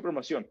agarras un lenguaje de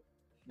programación,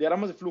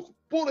 diagramas de flujo,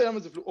 puro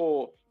diagramas de flujo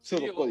o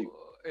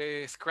pseudocódigo.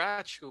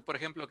 Scratch, por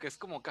ejemplo, que es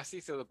como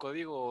casi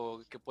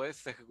pseudocódigo que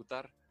puedes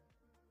ejecutar.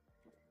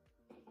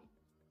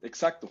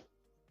 Exacto.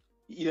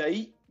 Y de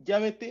ahí ya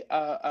vete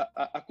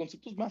a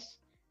conceptos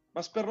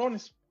más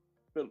perrones.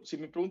 Pero si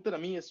me preguntan a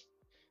mí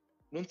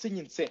no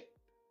enseñen C,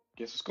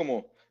 que eso es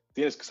como,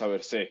 tienes que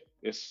saber C,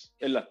 es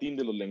el latín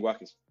de los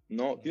lenguajes.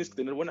 No, tienes que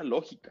tener buena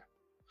lógica.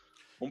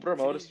 Un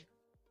programador Sí,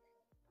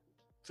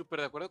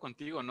 súper de acuerdo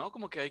contigo, ¿no?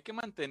 Como que hay que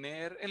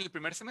mantener, en el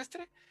primer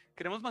semestre,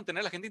 queremos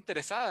mantener a la gente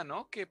interesada,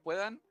 ¿no? Que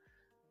puedan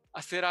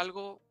hacer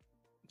algo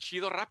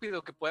chido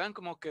rápido, que puedan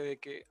como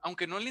que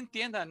aunque no le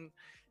entiendan,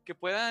 que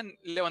puedan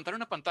levantar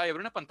una pantalla, abrir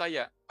una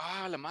pantalla.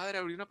 Ah, la madre,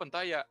 abrí una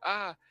pantalla.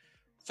 Ah,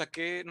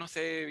 saqué, no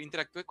sé,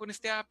 interactué con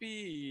este API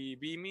y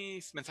vi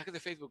mis mensajes de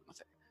Facebook, no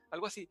sé,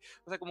 algo así.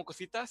 O sea, como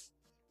cositas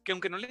que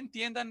aunque no le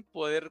entiendan,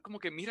 poder como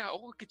que, mira,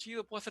 oh, qué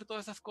chido, puedo hacer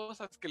todas esas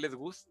cosas, que les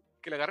guste,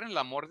 que le agarren el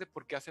amor de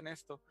por qué hacen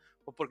esto,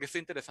 o por qué es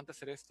interesante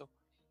hacer esto.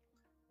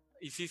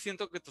 Y sí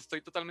siento que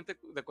estoy totalmente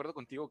de acuerdo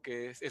contigo,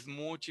 que es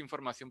mucha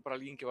información para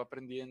alguien que va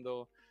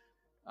aprendiendo.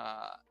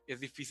 Es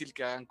difícil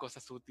que hagan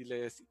cosas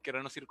útiles.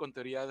 Querernos ir con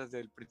teoría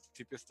desde el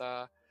principio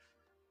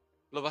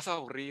los vas a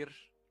aburrir.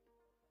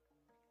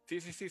 Sí,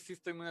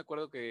 estoy muy de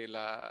acuerdo que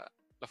la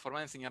forma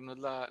de enseñar no es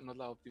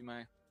la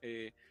óptima.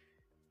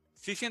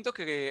 Sí siento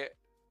que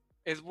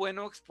es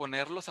bueno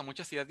exponerlos a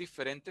muchas ideas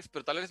diferentes,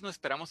 pero tal vez nos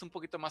esperamos un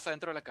poquito más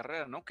adentro de la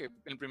carrera, ¿no? Que en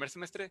el primer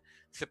semestre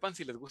sepan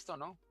si les gusta o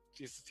no,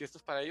 si esto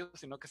es para ellos,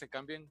 sino que se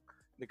cambien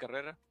de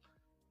carrera.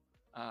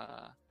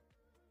 Uh,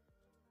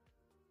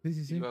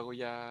 Sí. Y luego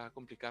ya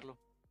complicarlo.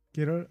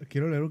 Quiero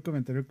leer un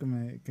comentario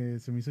que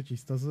se me hizo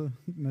chistoso.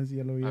 No sé si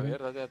ya lo A vieron.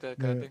 ver, date.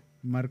 De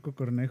Marco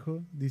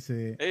Cornejo.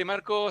 Dice: Hey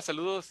Marco,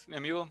 saludos, mi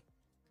amigo.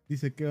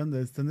 ¿qué onda?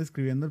 Están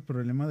describiendo el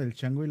problema del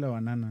chango y la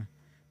banana.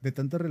 De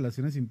tantas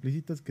relaciones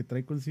implícitas que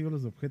trae consigo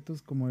los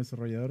objetos, como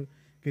desarrollador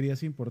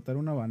querías importar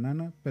una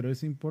banana, pero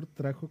ese import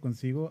trajo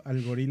consigo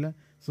al gorila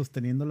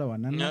sosteniendo la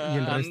banana y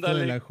el resto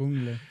de la Ándale.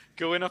 jungla.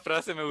 Qué buena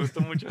frase, me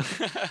gustó mucho.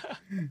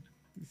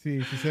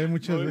 Sí, sucede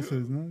muchas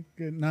veces, ¿no?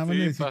 Que nada más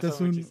Sí, pasa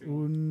necesitas muchísimo.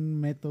 un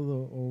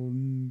método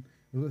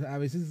o sea, a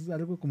veces es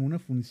algo como una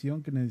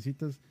función que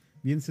necesitas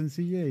bien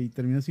sencilla y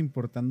terminas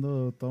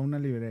importando toda una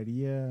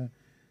librería,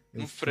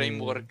 Un este,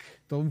 framework.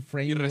 todo un Y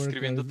framework.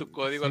 reescribiendo tu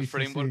código al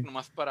framework Sí.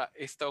 nomás para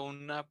esta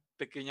una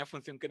pequeña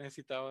función que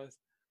necesitabas.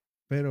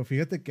 Pero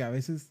fíjate que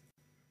es,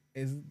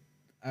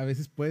 a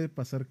veces puede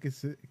pasar que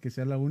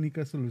sea la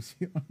única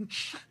solución.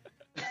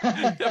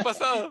 ¿Te ha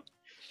pasado?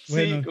 Sí,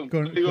 Bueno, con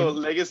código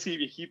legacy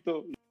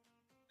viejito.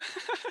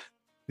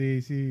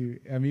 Sí,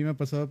 a mí me ha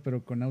pasado,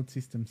 pero con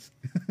OutSystems.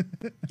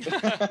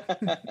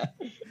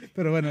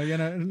 Pero bueno,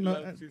 ya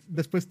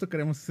después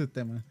tocaremos ese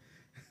tema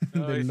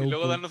Ay, del sí, low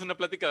luego code. darnos una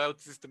plática de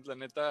OutSystems, la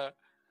neta,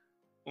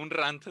 un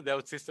rant de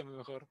OutSystems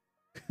mejor.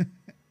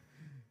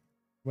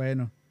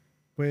 Bueno,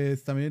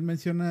 pues también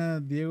menciona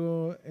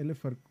Diego L.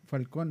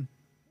 Falcón.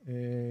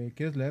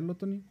 ¿Quieres leerlo,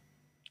 Tony?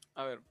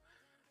 A ver,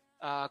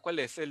 ¿cuál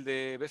es? El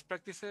de Best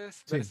Practices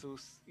Sí.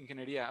 versus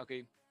Ingeniería, ok.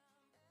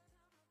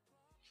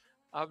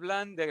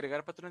 Hablan de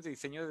agregar patrones de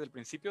diseño desde el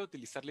principio,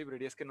 utilizar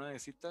librerías que no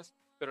necesitas,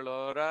 pero a la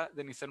hora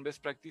de iniciar un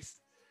Best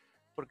Practice,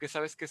 porque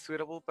sabes que es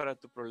suitable para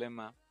tu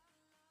problema.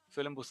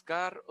 Suelen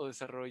buscar o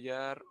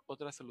desarrollar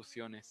otras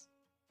soluciones.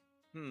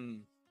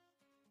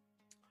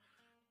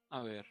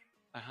 A ver,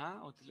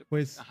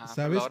 Pues pero a la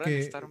sabes hora de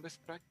necesitar un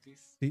Best Practice,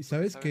 sí, porque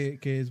sabes sabes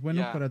que es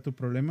bueno ya, para tu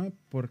problema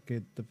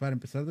porque para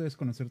empezar debes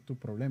conocer tu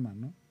problema,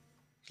 ¿no?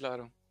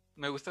 claro.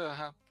 Me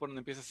gusta, por donde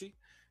empieza así.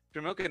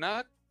 Primero que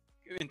nada,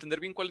 entender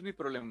bien cuál es mi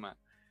problema.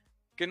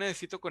 ¿Qué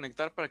necesito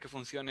conectar para que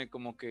funcione?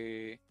 Como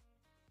que,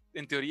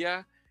 en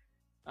teoría,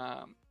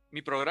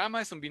 mi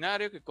programa es un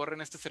binario que corre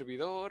en este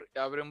servidor,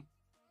 abre un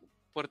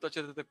puerto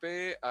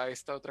HTTP a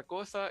esta otra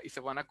cosa y se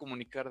van a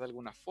comunicar de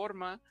alguna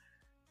forma.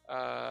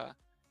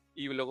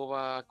 Y luego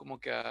va como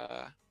que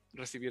a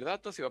recibir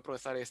datos y va a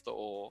procesar esto.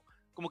 O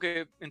como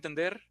que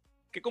entender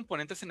qué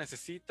componentes se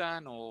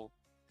necesitan o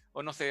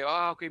no sé,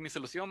 ok, mi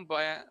solución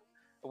va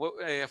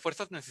a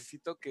fuerzas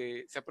necesito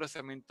que sea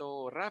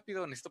procesamiento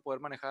rápido, necesito poder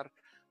manejar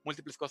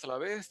múltiples cosas a la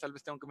vez, tal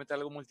vez tengo que meter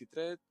algo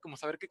multithread, como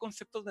saber qué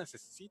conceptos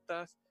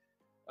necesitas.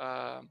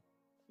 Uh,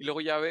 y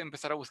luego ya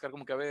empezar a buscar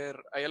como que, a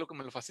ver, hay algo que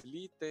me lo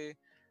facilite,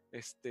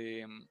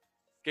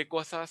 qué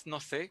cosas, no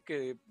sé,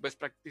 que best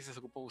practices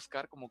ocupo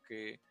buscar, como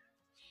que,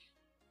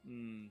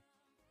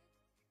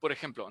 por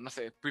ejemplo, no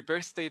sé,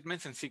 prepare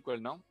statements en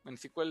SQL, ¿no? En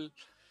SQL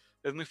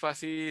es muy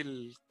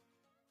fácil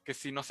que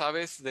si no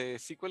sabes de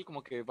SQL,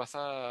 como que vas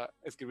a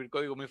escribir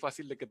código muy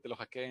fácil de que te lo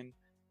hackeen.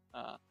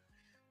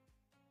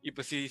 Y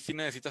pues sí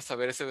necesitas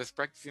saber ese best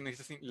practice, sí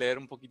necesitas leer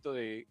un poquito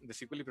de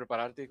SQL y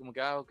prepararte como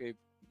que, ok,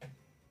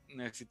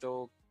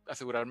 necesito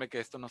asegurarme que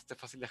esto no esté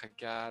fácil de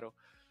hackear.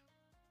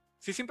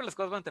 Sí, siempre las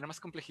cosas van a tener más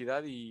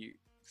complejidad y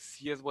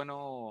sí es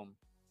bueno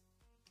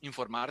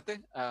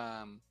informarte.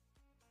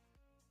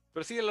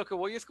 Pero sí, a lo que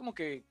voy es como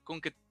que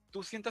con que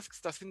tú sientas que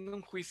estás haciendo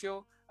un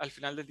juicio al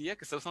final del día,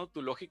 que estás usando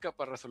tu lógica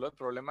para resolver el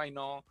problema y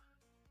no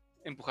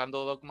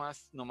empujando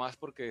dogmas nomás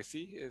porque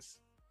sí, es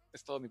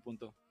todo mi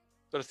punto.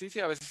 Pero sí,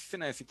 a veces sí se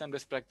necesitan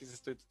best practices,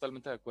 estoy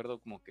totalmente de acuerdo,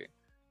 como que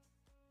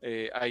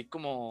hay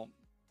como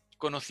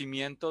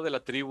conocimiento de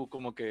la tribu,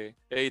 como que,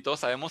 hey, todos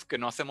sabemos que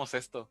no hacemos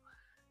esto,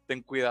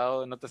 ten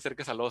cuidado, no te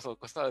acerques al oso,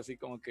 cosas así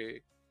como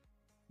que,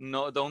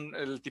 no,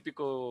 el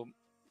típico,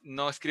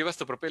 no escribas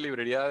tu propia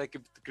librería de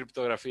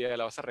criptografía,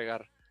 la vas a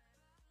regar.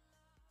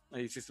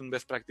 Ahí sí es un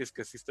best practice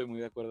que sí estoy muy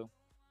de acuerdo.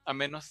 A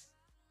menos,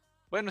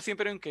 bueno,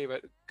 siempre hay un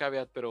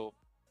caveat, pero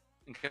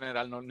en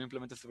general no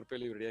implementes tu propia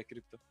librería de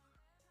cripto.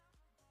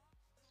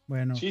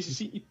 Bueno, Sí, sí,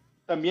 sí. Y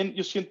también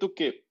yo siento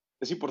que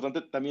es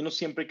importante, también no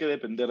siempre hay que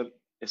depender,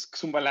 es que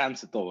es un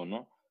balance todo,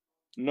 ¿no?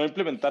 No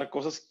implementar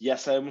cosas que ya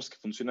sabemos que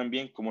funcionan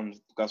bien, como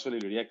en tu caso de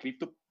librería de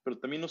cripto, pero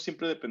también no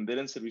siempre depender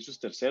en servicios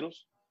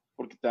terceros,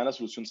 porque te dan la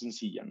solución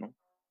sencilla, ¿no?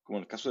 Como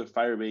en el caso de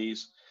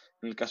Firebase,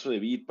 en el caso de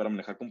Bit para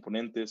manejar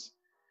componentes.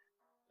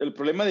 El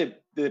problema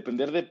de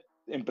depender de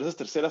empresas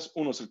terceras,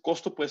 uno, es el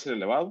costo puede ser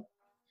elevado,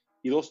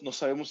 y dos, no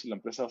sabemos si la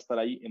empresa va a estar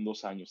ahí en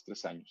 2 años,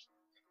 3 años.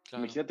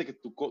 Claro. Imagínate que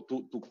tu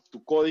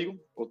código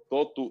o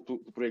todo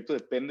tu proyecto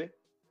depende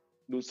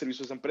de un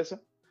servicio de esa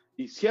empresa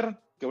y cierran,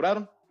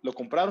 quebraron, lo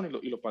compraron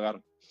y lo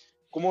pagaron.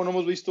 ¿Cómo no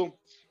hemos visto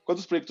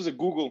cuántos proyectos de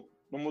Google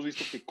no hemos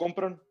visto que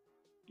compran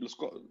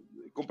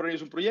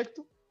ellos un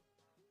proyecto,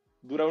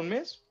 dura un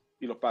mes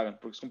y lo pagan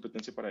porque es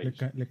competencia para ellos?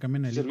 le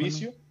cambian Tu el icono.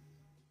 servicio,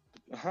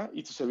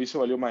 y tu servicio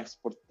valió más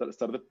por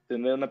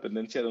tener una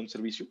dependencia de un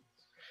servicio.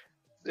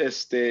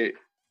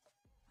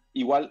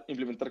 Igual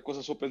implementar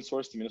cosas open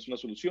source también es una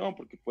solución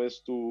porque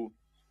puedes tú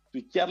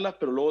tweakearla,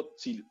 pero luego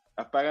si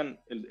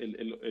apagan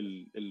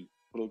el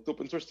producto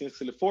open source tienes que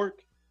hacerle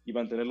fork y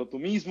mantenerlo tú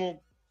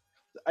mismo.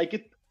 Hay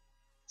que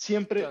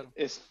siempre Claro.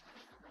 es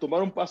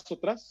tomar un paso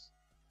atrás,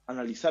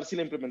 analizar si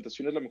la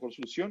implementación es la mejor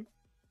solución,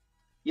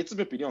 y esta es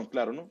mi opinión,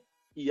 claro, ¿no?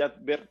 Y ya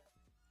ver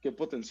qué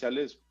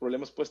potenciales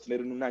problemas puedes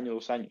tener en un año,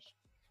 2 años.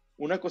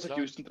 Una cosa que he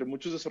Claro. visto entre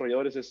muchos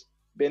desarrolladores es,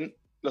 ven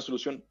la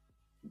solución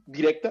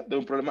directa de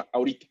un problema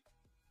ahorita.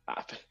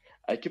 Ah,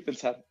 hay que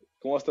pensar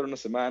cómo va a estar una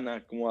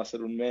semana, cómo va a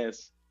ser un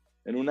mes,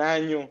 en un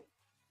año.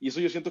 Y eso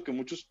yo siento que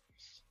muchos,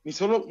 no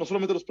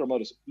solamente los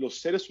programadores, los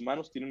seres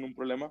humanos tienen un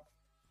problema,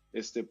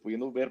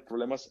 pudiendo ver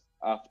problemas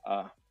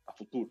a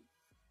futuro.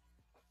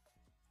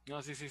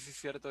 No, sí,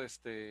 cierto.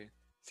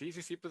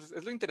 Sí, pues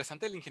es lo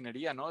interesante de la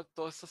ingeniería, ¿no?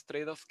 Todos esos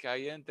trade-offs que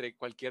hay entre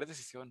cualquier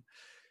decisión.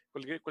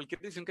 Cualquier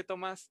decisión que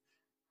tomas,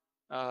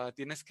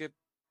 tienes que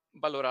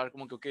valorar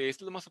como que, ok,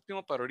 esto es lo más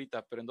óptimo para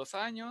ahorita, pero en 2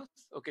 años,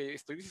 ok,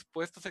 estoy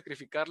dispuesto a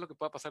sacrificar lo que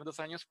pueda pasar en 2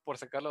 años por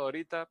sacarlo de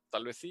ahorita,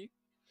 tal vez sí.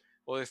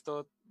 O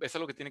esto es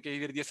algo que tiene que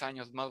vivir 10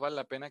 años. Más vale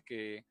la pena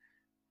que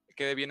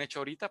quede bien hecho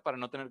ahorita para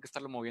no tener que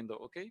estarlo moviendo,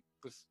 ok,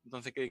 pues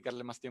entonces hay que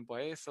dedicarle más tiempo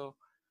a eso.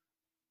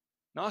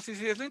 No, sí,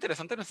 es lo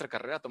interesante de nuestra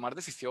carrera, tomar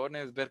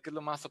decisiones, ver qué es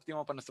lo más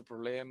óptimo para nuestro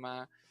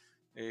problema.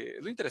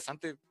 Es lo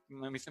interesante,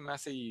 a mí se me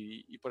hace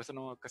y por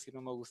eso casi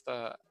no me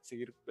gusta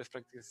seguir best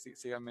practices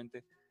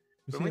ciegamente.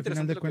 Pues Pero sí, muy al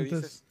final interesante de lo que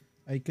cuentas dices.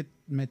 hay que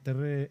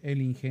meter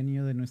el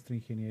ingenio de nuestra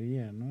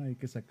ingeniería, ¿no? Hay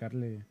que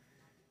sacarle,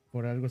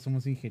 por algo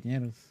somos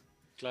ingenieros.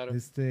 Claro.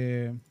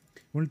 Un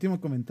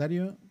último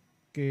comentario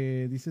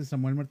que dice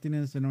Samuel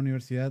Martínez: en la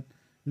universidad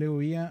le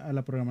huía a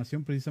la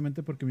programación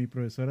precisamente porque mi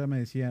profesora me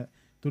decía,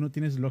 tú no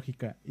tienes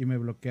lógica, y me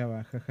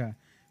bloqueaba, jaja.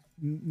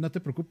 No te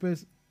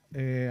preocupes,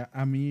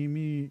 a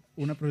mí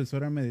una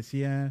profesora me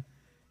decía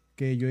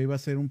que yo iba a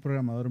ser un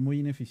programador muy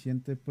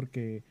ineficiente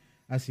porque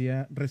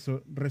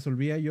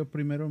resolvía yo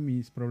primero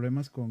mis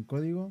problemas con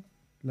código,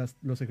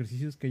 los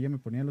ejercicios que ella me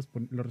ponía los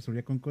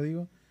resolvía con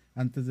código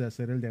antes de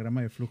hacer el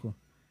diagrama de flujo.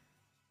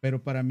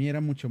 Pero para mí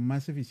era mucho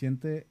más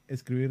eficiente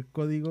escribir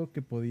código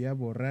que podía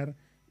borrar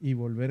y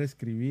volver a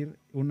escribir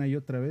una y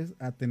otra vez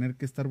a tener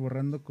que estar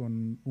borrando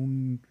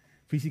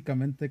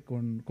físicamente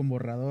con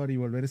borrador y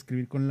volver a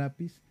escribir con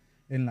lápiz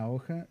en la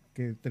hoja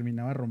que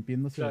terminaba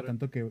rompiéndose de Claro.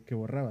 tanto que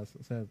borrabas.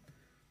 O sea,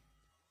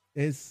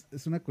 es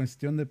una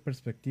cuestión de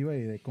perspectiva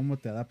y de cómo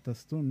te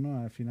adaptas tú,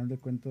 ¿no? Al final de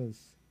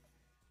cuentas,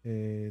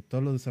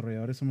 todos los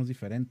desarrolladores somos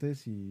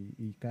diferentes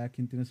y cada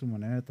quien tiene su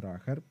manera de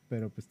trabajar,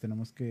 pero pues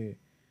tenemos que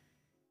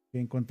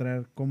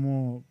encontrar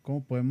cómo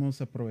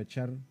podemos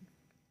aprovechar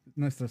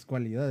nuestras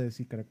cualidades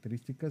y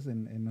características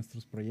en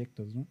nuestros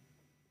proyectos, ¿no?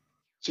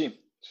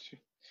 Sí, sí.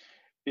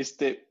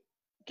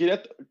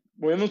 Quería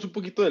movernos un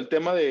poquito del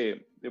tema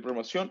de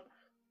programación.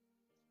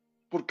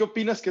 ¿Por qué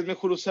opinas que es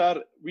mejor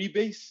usar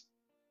Rebase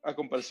a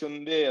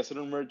comparación de hacer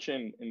un merge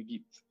en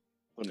Git,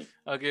 Tony?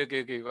 Ok,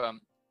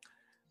 va.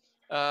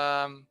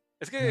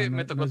 Es No, que no,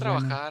 me no tocó es bueno.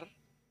 trabajar.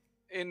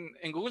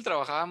 En Google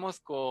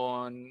trabajábamos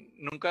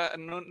nunca,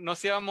 no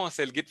hacíamos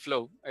el Git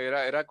Flow,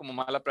 era como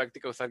mala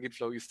práctica usar Git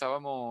Flow y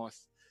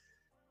usábamos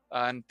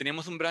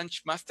Teníamos un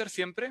branch master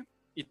siempre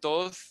y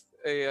todos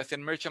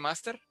hacían merge a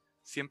master,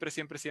 siempre.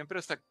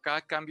 O sea,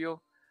 cada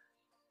cambio,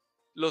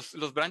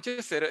 los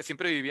branches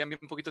siempre vivían bien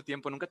poquito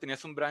tiempo, nunca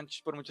tenías un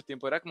branch por mucho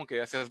tiempo. Era como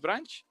que hacías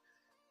branch,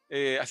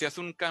 hacías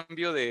un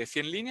cambio de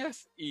 100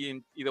 líneas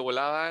y de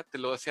volada te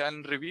lo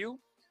hacían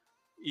review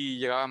y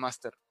llegaba a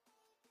master.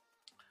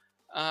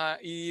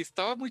 Y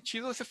estaba muy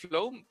chido ese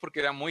flow porque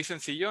era muy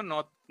sencillo,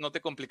 no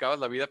te complicabas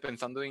la vida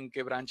pensando en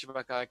qué branch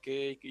va cada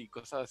qué y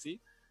cosas así.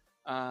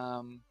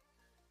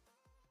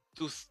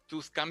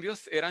 Tus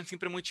cambios eran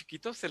siempre muy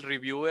chiquitos, el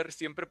reviewer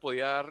siempre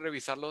podía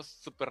revisarlos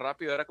súper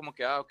rápido, era como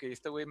que, ok,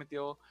 este güey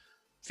metió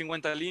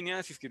 50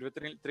 líneas y escribió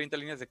 30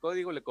 líneas de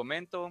código, le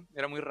comento,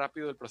 era muy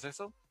rápido el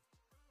proceso.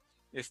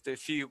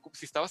 Si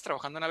estabas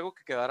trabajando en algo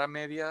que quedara a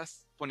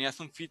medias, ponías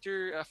un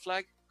feature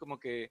flag, como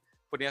que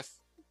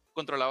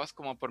controlabas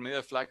como por medio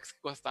de flags qué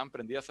cosas estaban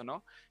prendidas o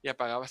no, y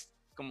apagabas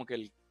como que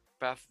el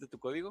path de tu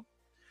código.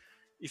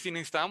 Y si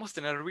necesitábamos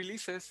tener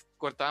releases,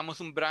 cortábamos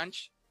un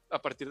branch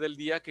a partir del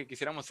día que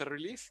quisiéramos hacer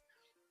release,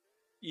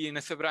 y en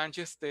ese branch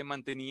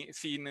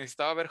si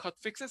necesitaba ver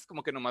hotfixes,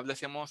 como que nomás le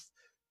hacíamos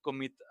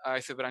commit a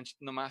ese branch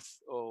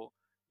nomás, o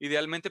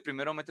idealmente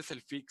primero metes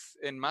el fix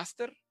en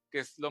master, que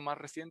es lo más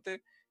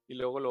reciente, y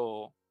luego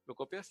lo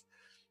copias.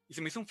 Y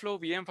se me hizo un flow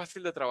bien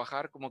fácil de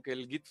trabajar, como que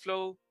el Git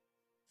flow,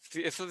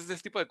 sí, eso es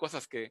ese tipo de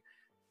cosas que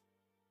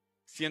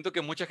siento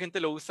que mucha gente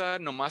lo usa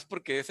nomás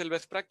porque es el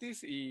best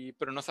practice,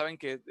 pero no saben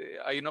que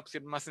hay una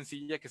opción más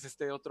sencilla que es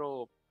este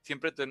otro,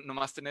 siempre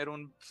nomás tener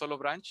un solo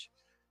branch,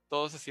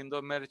 todos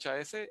haciendo merge a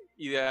ese,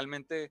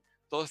 idealmente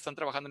todos están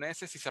trabajando en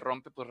ese, si se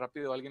rompe pues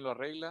rápido alguien lo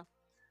arregla,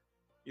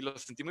 y lo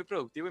sentí muy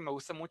productivo y me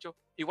gusta mucho.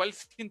 Igual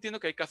sí entiendo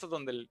que hay casos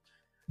donde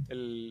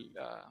el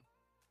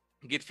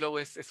Git flow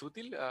es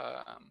útil,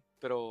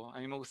 pero a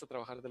mí me gusta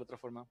trabajar de la otra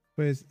forma.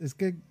 Pues es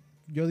que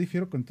yo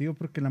difiero contigo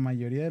porque la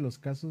mayoría de los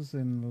casos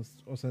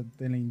o sea,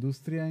 en la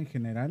industria en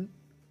general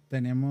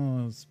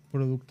tenemos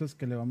productos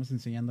que le vamos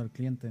enseñando al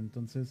cliente.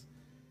 Entonces,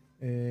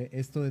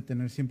 esto de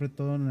tener siempre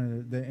todo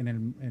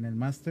en el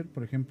master,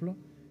 por ejemplo,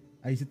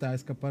 ahí se te va a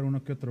escapar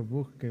uno que otro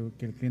bug que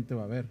el cliente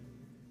va a ver.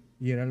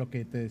 Y era lo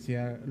que te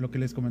decía, lo que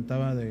les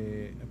comentaba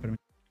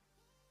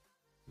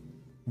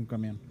un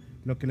camión.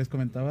 Lo que les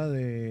comentaba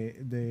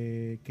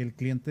de que el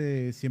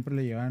cliente siempre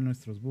le llevaba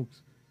nuestros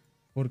bugs.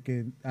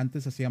 Porque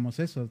antes hacíamos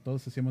eso,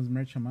 todos hacíamos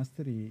merge a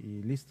master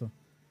y listo.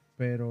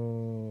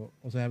 Pero,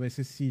 o sea, a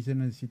veces sí se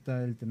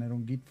necesita el tener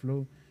un Git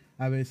flow.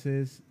 A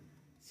veces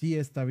sí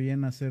está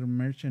bien hacer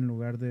merge en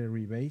lugar de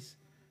rebase.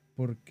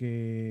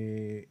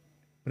 Porque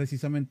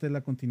precisamente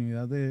la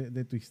continuidad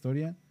de tu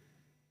historia,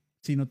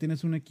 si no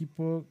tienes un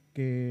equipo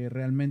que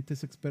realmente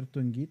es experto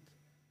en Git,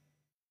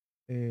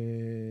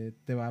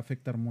 te va a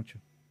afectar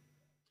mucho.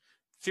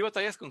 Sí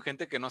batallas con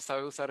gente que no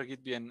sabe usar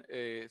Git bien,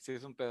 sí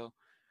es un pedo.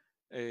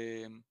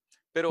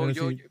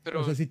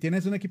 O sea, si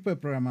tienes un equipo de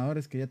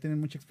programadores que ya tienen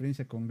mucha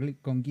experiencia con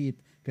Git,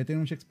 que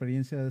tienen mucha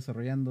experiencia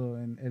desarrollando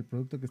en el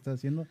producto que estás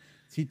haciendo,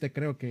 sí te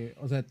creo que,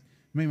 o sea,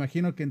 me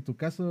imagino que en tu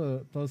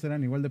caso todos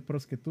eran igual de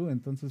pros que tú,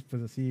 entonces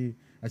pues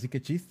así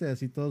que chiste,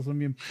 así todos son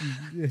bien,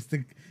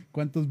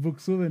 ¿cuántos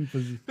bugs suben?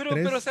 Pues pero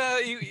o sea,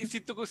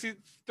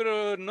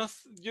 pero no,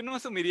 yo no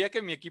asumiría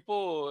que mi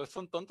equipo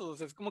son tontos, o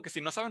sea, es como que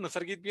si no saben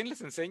usar Git bien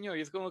les enseño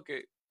y es como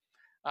que,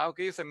 ok,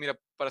 o sea, mira,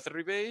 para hacer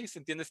rebase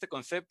entiende este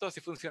concepto, así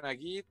funciona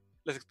Git,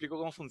 les explico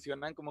cómo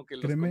funcionan como que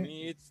los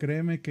commits.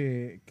 Créeme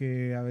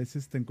que a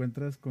veces te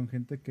encuentras con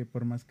gente que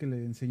por más que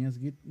le enseñas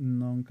Git,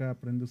 nunca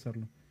aprende a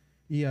usarlo.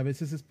 Y a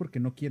veces es porque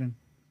no quieren,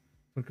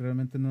 porque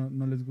realmente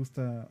no les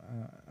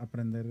gusta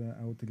aprender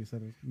a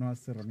utilizar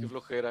nuevas herramientas. Qué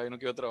flojera, yo no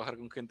quiero trabajar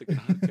con gente que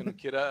no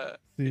quiera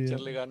sí,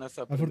 echarle ganas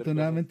a aprender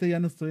afortunadamente cosas. Ya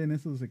no estoy en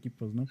esos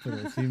equipos, ¿no? Pero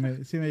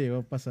sí me llegó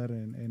a pasar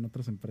en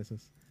otras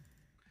empresas.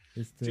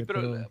 Sí,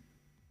 pero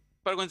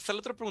para contestar la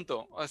otra pregunta,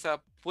 o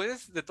sea,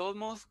 puedes de todos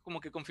modos como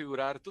que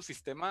configurar tu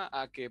sistema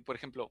a que, por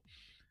ejemplo,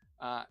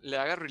 le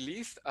haga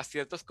release a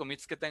ciertos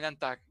commits que tengan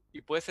tag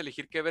y puedes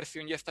elegir qué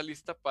versión ya está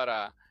lista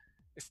para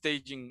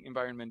staging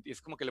environment y es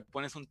como que le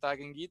pones un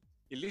tag en Git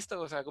y listo,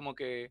 o sea, como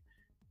que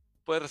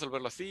puedes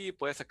resolverlo así,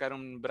 puedes sacar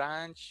un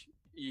branch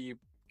y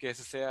que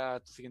ese sea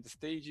tu siguiente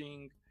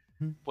staging,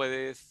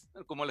 puedes,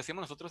 como le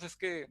decimos nosotros, es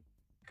que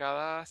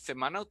cada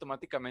semana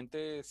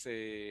automáticamente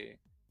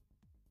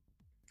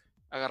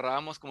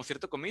agarrábamos como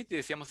cierto commit y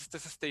decíamos, este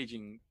es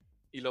staging,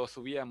 y lo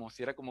subíamos,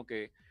 y era como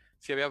que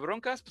si había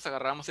broncas, pues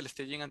agarrábamos el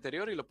staging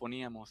anterior y lo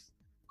poníamos,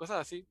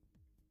 cosas así.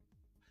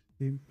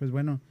 Sí, pues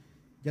bueno,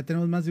 ya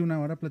tenemos más de una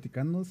hora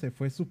platicando, se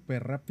fue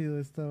súper rápido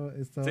esta hora.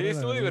 Sí,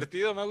 estuvo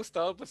divertido, me ha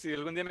gustado, pues si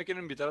algún día me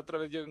quieren invitar otra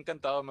vez, yo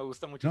encantado, me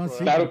gusta mucho no, el sí,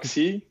 programa. Claro que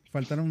sí.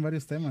 Faltaron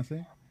varios temas,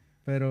 ¿eh?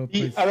 Pero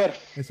Y pues a ver,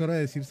 es hora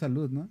de decir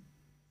salud, ¿no?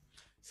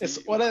 Sí,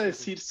 es hora de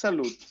decir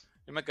salud.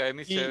 Yo me caí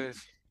mis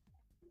cheves.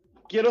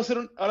 Quiero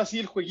hacer ahora sí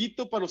el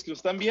jueguito para los que lo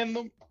están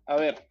viendo. A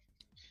ver,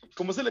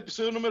 como es el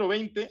episodio número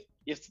 20,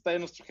 y este todavía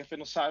nuestro jefe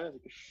no sabe,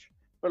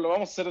 pero lo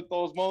vamos a hacer de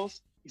todos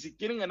modos. Y si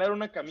quieren ganar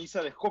una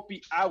camisa de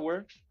Hopi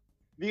Hour,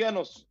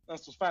 díganos a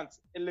nuestros fans,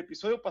 el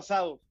episodio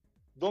pasado,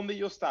 ¿dónde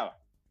yo estaba?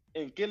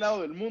 ¿En qué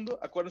lado del mundo?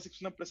 Acuérdense que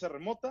es una empresa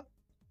remota.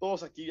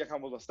 todos aquí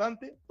viajamos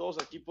bastante,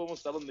 todos aquí podemos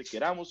estar donde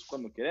queramos,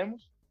 cuando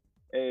queremos,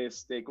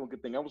 con que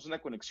tengamos una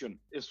conexión.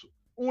 Es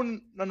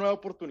una nueva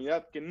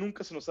oportunidad que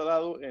nunca se nos ha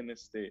dado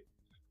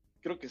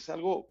creo que es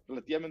algo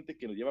relativamente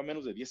que nos lleva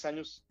menos de 10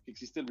 años que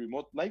existe el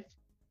Remote Live.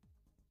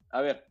 A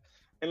ver,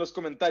 en los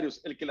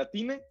comentarios, el que la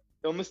atine, de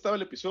dónde estaba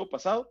el episodio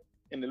pasado,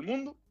 en el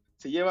mundo,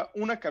 se lleva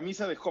una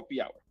camisa de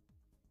Hopi Hour.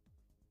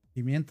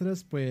 Y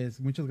mientras,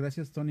 pues muchas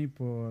gracias, Tony,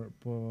 por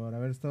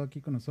haber estado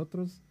aquí con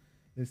nosotros.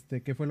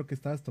 ¿Qué fue lo que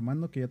estabas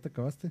tomando que ya te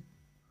acabaste?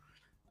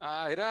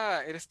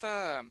 Era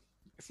esta,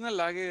 es una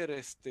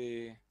lager,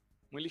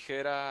 muy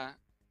ligera,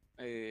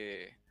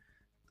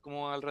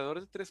 como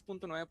alrededor de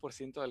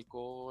 3.9% de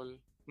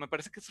alcohol. Me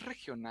parece que es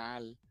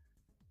regional.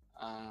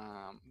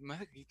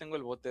 Aquí tengo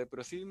el bote,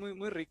 pero sí, muy,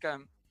 muy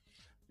rica.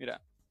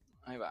 Mira,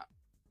 ahí va.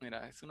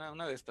 Mira, es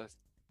una de estas.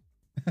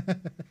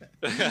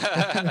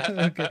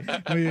 Okay,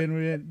 muy bien,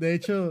 muy bien. De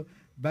hecho,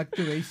 back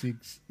to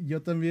basics.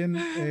 Yo también,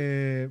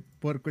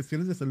 por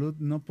cuestiones de salud,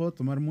 no puedo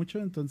tomar mucho,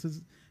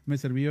 entonces me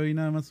serví hoy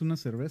nada más una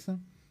cerveza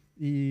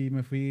y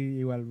me fui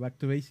igual, back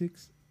to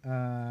basics,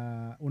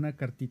 a una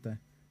cartita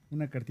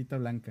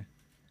blanca.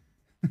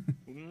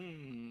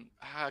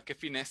 Qué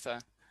fineza.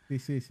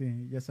 Sí,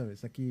 ya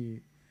sabes,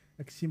 aquí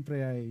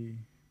siempre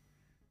hay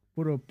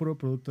puro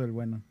producto del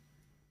bueno.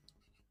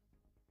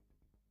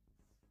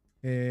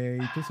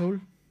 ¿Y tú, Saúl?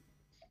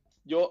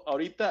 Yo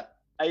ahorita,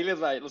 ahí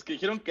les va. Los que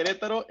dijeron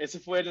Querétaro, ese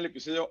fue en el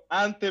episodio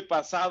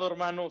antepasado,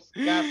 hermanos.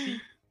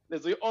 Casi.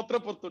 Les doy otra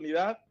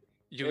oportunidad.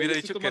 Yo hubiera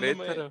dicho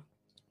Querétaro.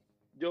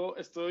 Yo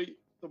estoy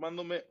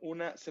tomándome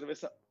una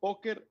cerveza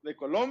Póker de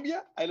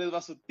Colombia. Ahí les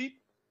va su tip.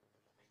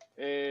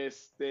 ¿En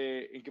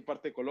qué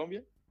parte de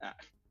Colombia?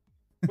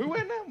 Muy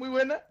buena, muy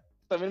buena.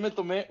 También me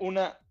tomé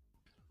una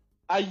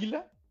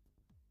Águila.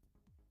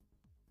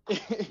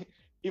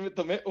 Y me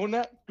tomé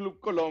una Club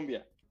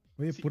Colombia.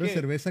 Oye, Así pura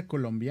cerveza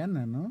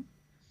colombiana, ¿no?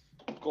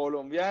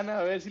 Colombiana,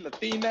 a ver si la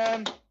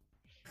atinan.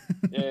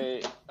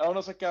 Ahora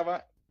no se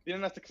acaba.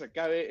 Tienen hasta que se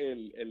acabe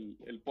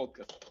el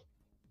podcast.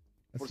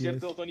 Por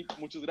cierto, Tony,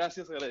 muchas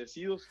gracias,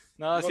 agradecidos.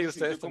 No, sí,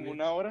 ustedes como también.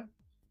 una hora.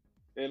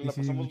 La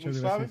pasamos muy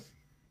suave.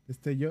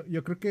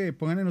 Yo creo que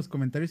pongan en los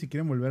comentarios si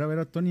quieren volver a ver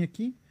a Tony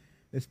aquí.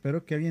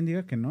 Espero que alguien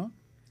diga que no.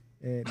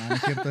 No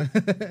es cierto.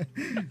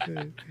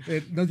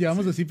 Nos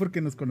llevamos así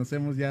porque nos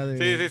conocemos ya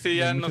de. Sí,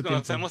 ya nos tiempo.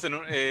 conocemos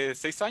en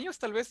 6 años,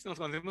 tal vez. Nos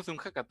conocimos en un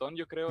hackathon,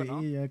 yo creo, ¿no?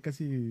 Sí, ya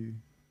casi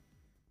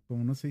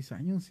como unos 6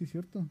 años, sí,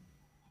 cierto.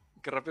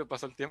 Qué rápido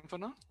pasó el tiempo,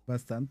 ¿no?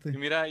 Bastante. Y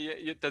mira,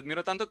 yo te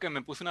admiro tanto que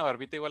me puse una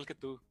barbita igual que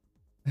tú.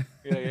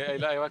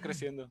 Mira, ahí va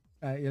creciendo.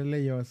 Ya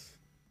le llevas.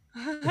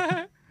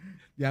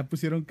 Ya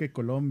pusieron que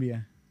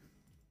Colombia.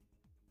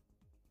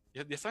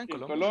 ¿Ya estaba en En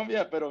Colombia?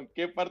 Colombia, pero ¿en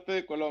qué parte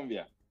de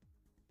Colombia?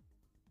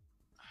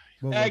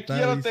 Bogotá, aquí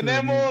ya lo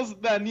tenemos.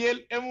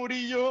 Daniel E.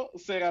 Murillo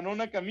se ganó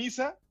una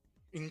camisa.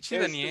 Hinche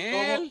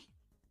Daniel.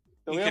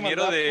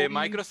 Ingeniero de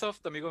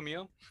Microsoft, amigo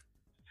mío.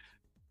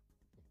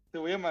 Te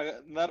voy a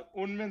mandar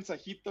un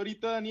mensajito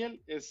ahorita,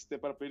 Daniel,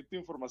 para pedir tu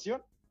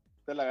información.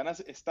 Te la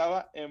ganas.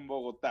 Estaba en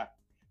Bogotá.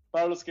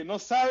 Para los que no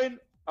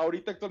saben,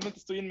 ahorita actualmente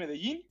estoy en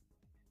Medellín.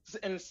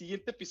 Entonces, en el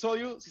siguiente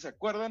episodio, si se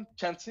acuerdan,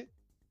 chance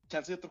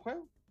de otro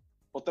juego.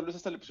 O tal vez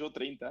hasta el episodio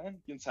 30, ¿eh?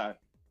 Quién sabe.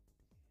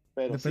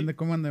 Pero depende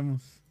cómo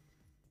andemos.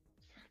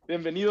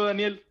 Bienvenido,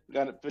 Daniel.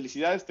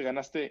 Felicidades, te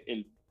ganaste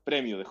el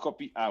premio de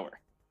Hopi Hour.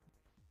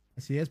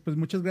 Así es, pues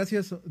muchas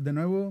gracias de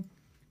nuevo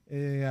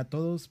a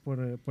todos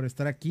por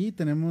estar aquí.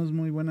 Tenemos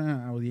muy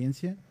buena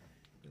audiencia.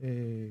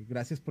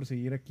 Gracias por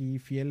seguir aquí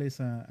fieles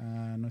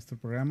a nuestro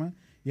programa.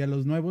 Y a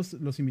los nuevos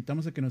los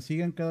invitamos a que nos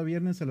sigan cada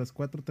viernes a las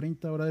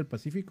 4:30 hora del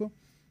Pacífico.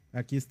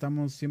 Aquí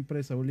estamos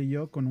siempre Saúl y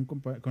yo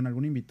con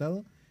algún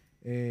invitado.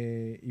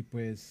 Y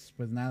pues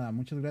nada,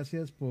 muchas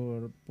gracias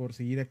por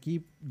seguir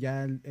aquí.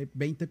 Ya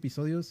 20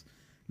 episodios.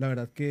 La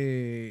verdad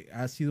que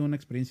ha sido una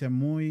experiencia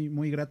muy,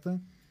 muy grata.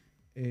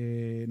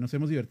 Nos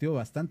hemos divertido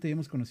bastante y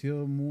hemos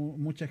conocido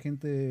mucha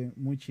gente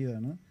muy chida,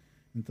 ¿no?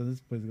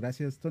 Entonces, pues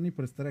gracias, Tony,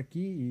 por estar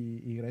aquí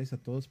y gracias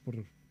a todos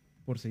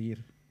por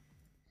seguir.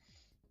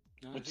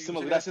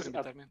 Muchísimas gracias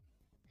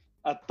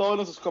a todos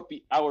los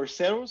Hopi Hour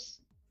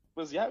Zeros.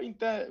 Pues ya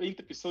 20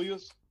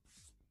 episodios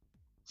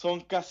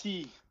son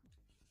casi,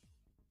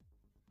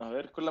 a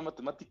ver, con la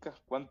matemática,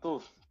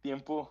 ¿cuánto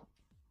tiempo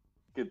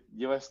que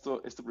lleva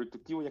este proyecto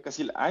activo? Ya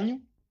casi el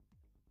año.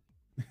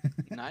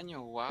 Un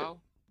año,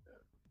 wow.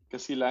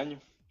 Casi el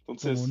año.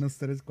 Entonces, como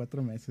unos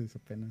 3-4 meses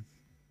apenas.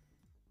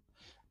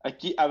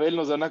 Aquí Abel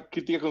nos da una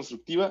crítica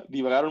constructiva.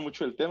 Divagaron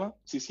mucho el tema.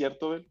 Sí,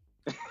 cierto, Abel.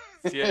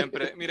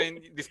 Siempre. Miren,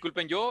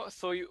 disculpen, yo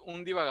soy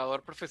un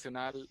divagador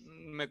profesional.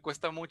 Me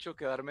cuesta mucho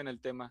quedarme en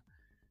el tema.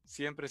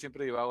 Siempre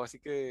divago, así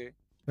que...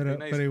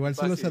 Pero igual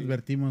se los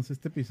advertimos.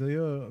 Este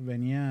episodio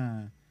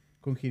venía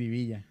con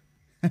jiribilla.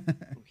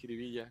 Con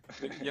jiribilla.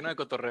 Lleno de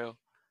cotorreo.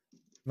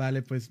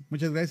 Vale, pues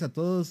muchas gracias a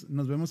todos.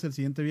 Nos vemos el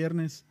siguiente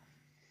viernes.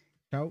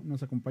 Chao,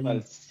 nos acompañan.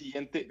 Al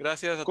siguiente.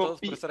 Gracias a todos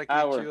por estar aquí.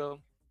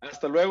 Chido.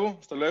 Hasta luego.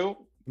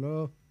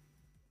 Hello.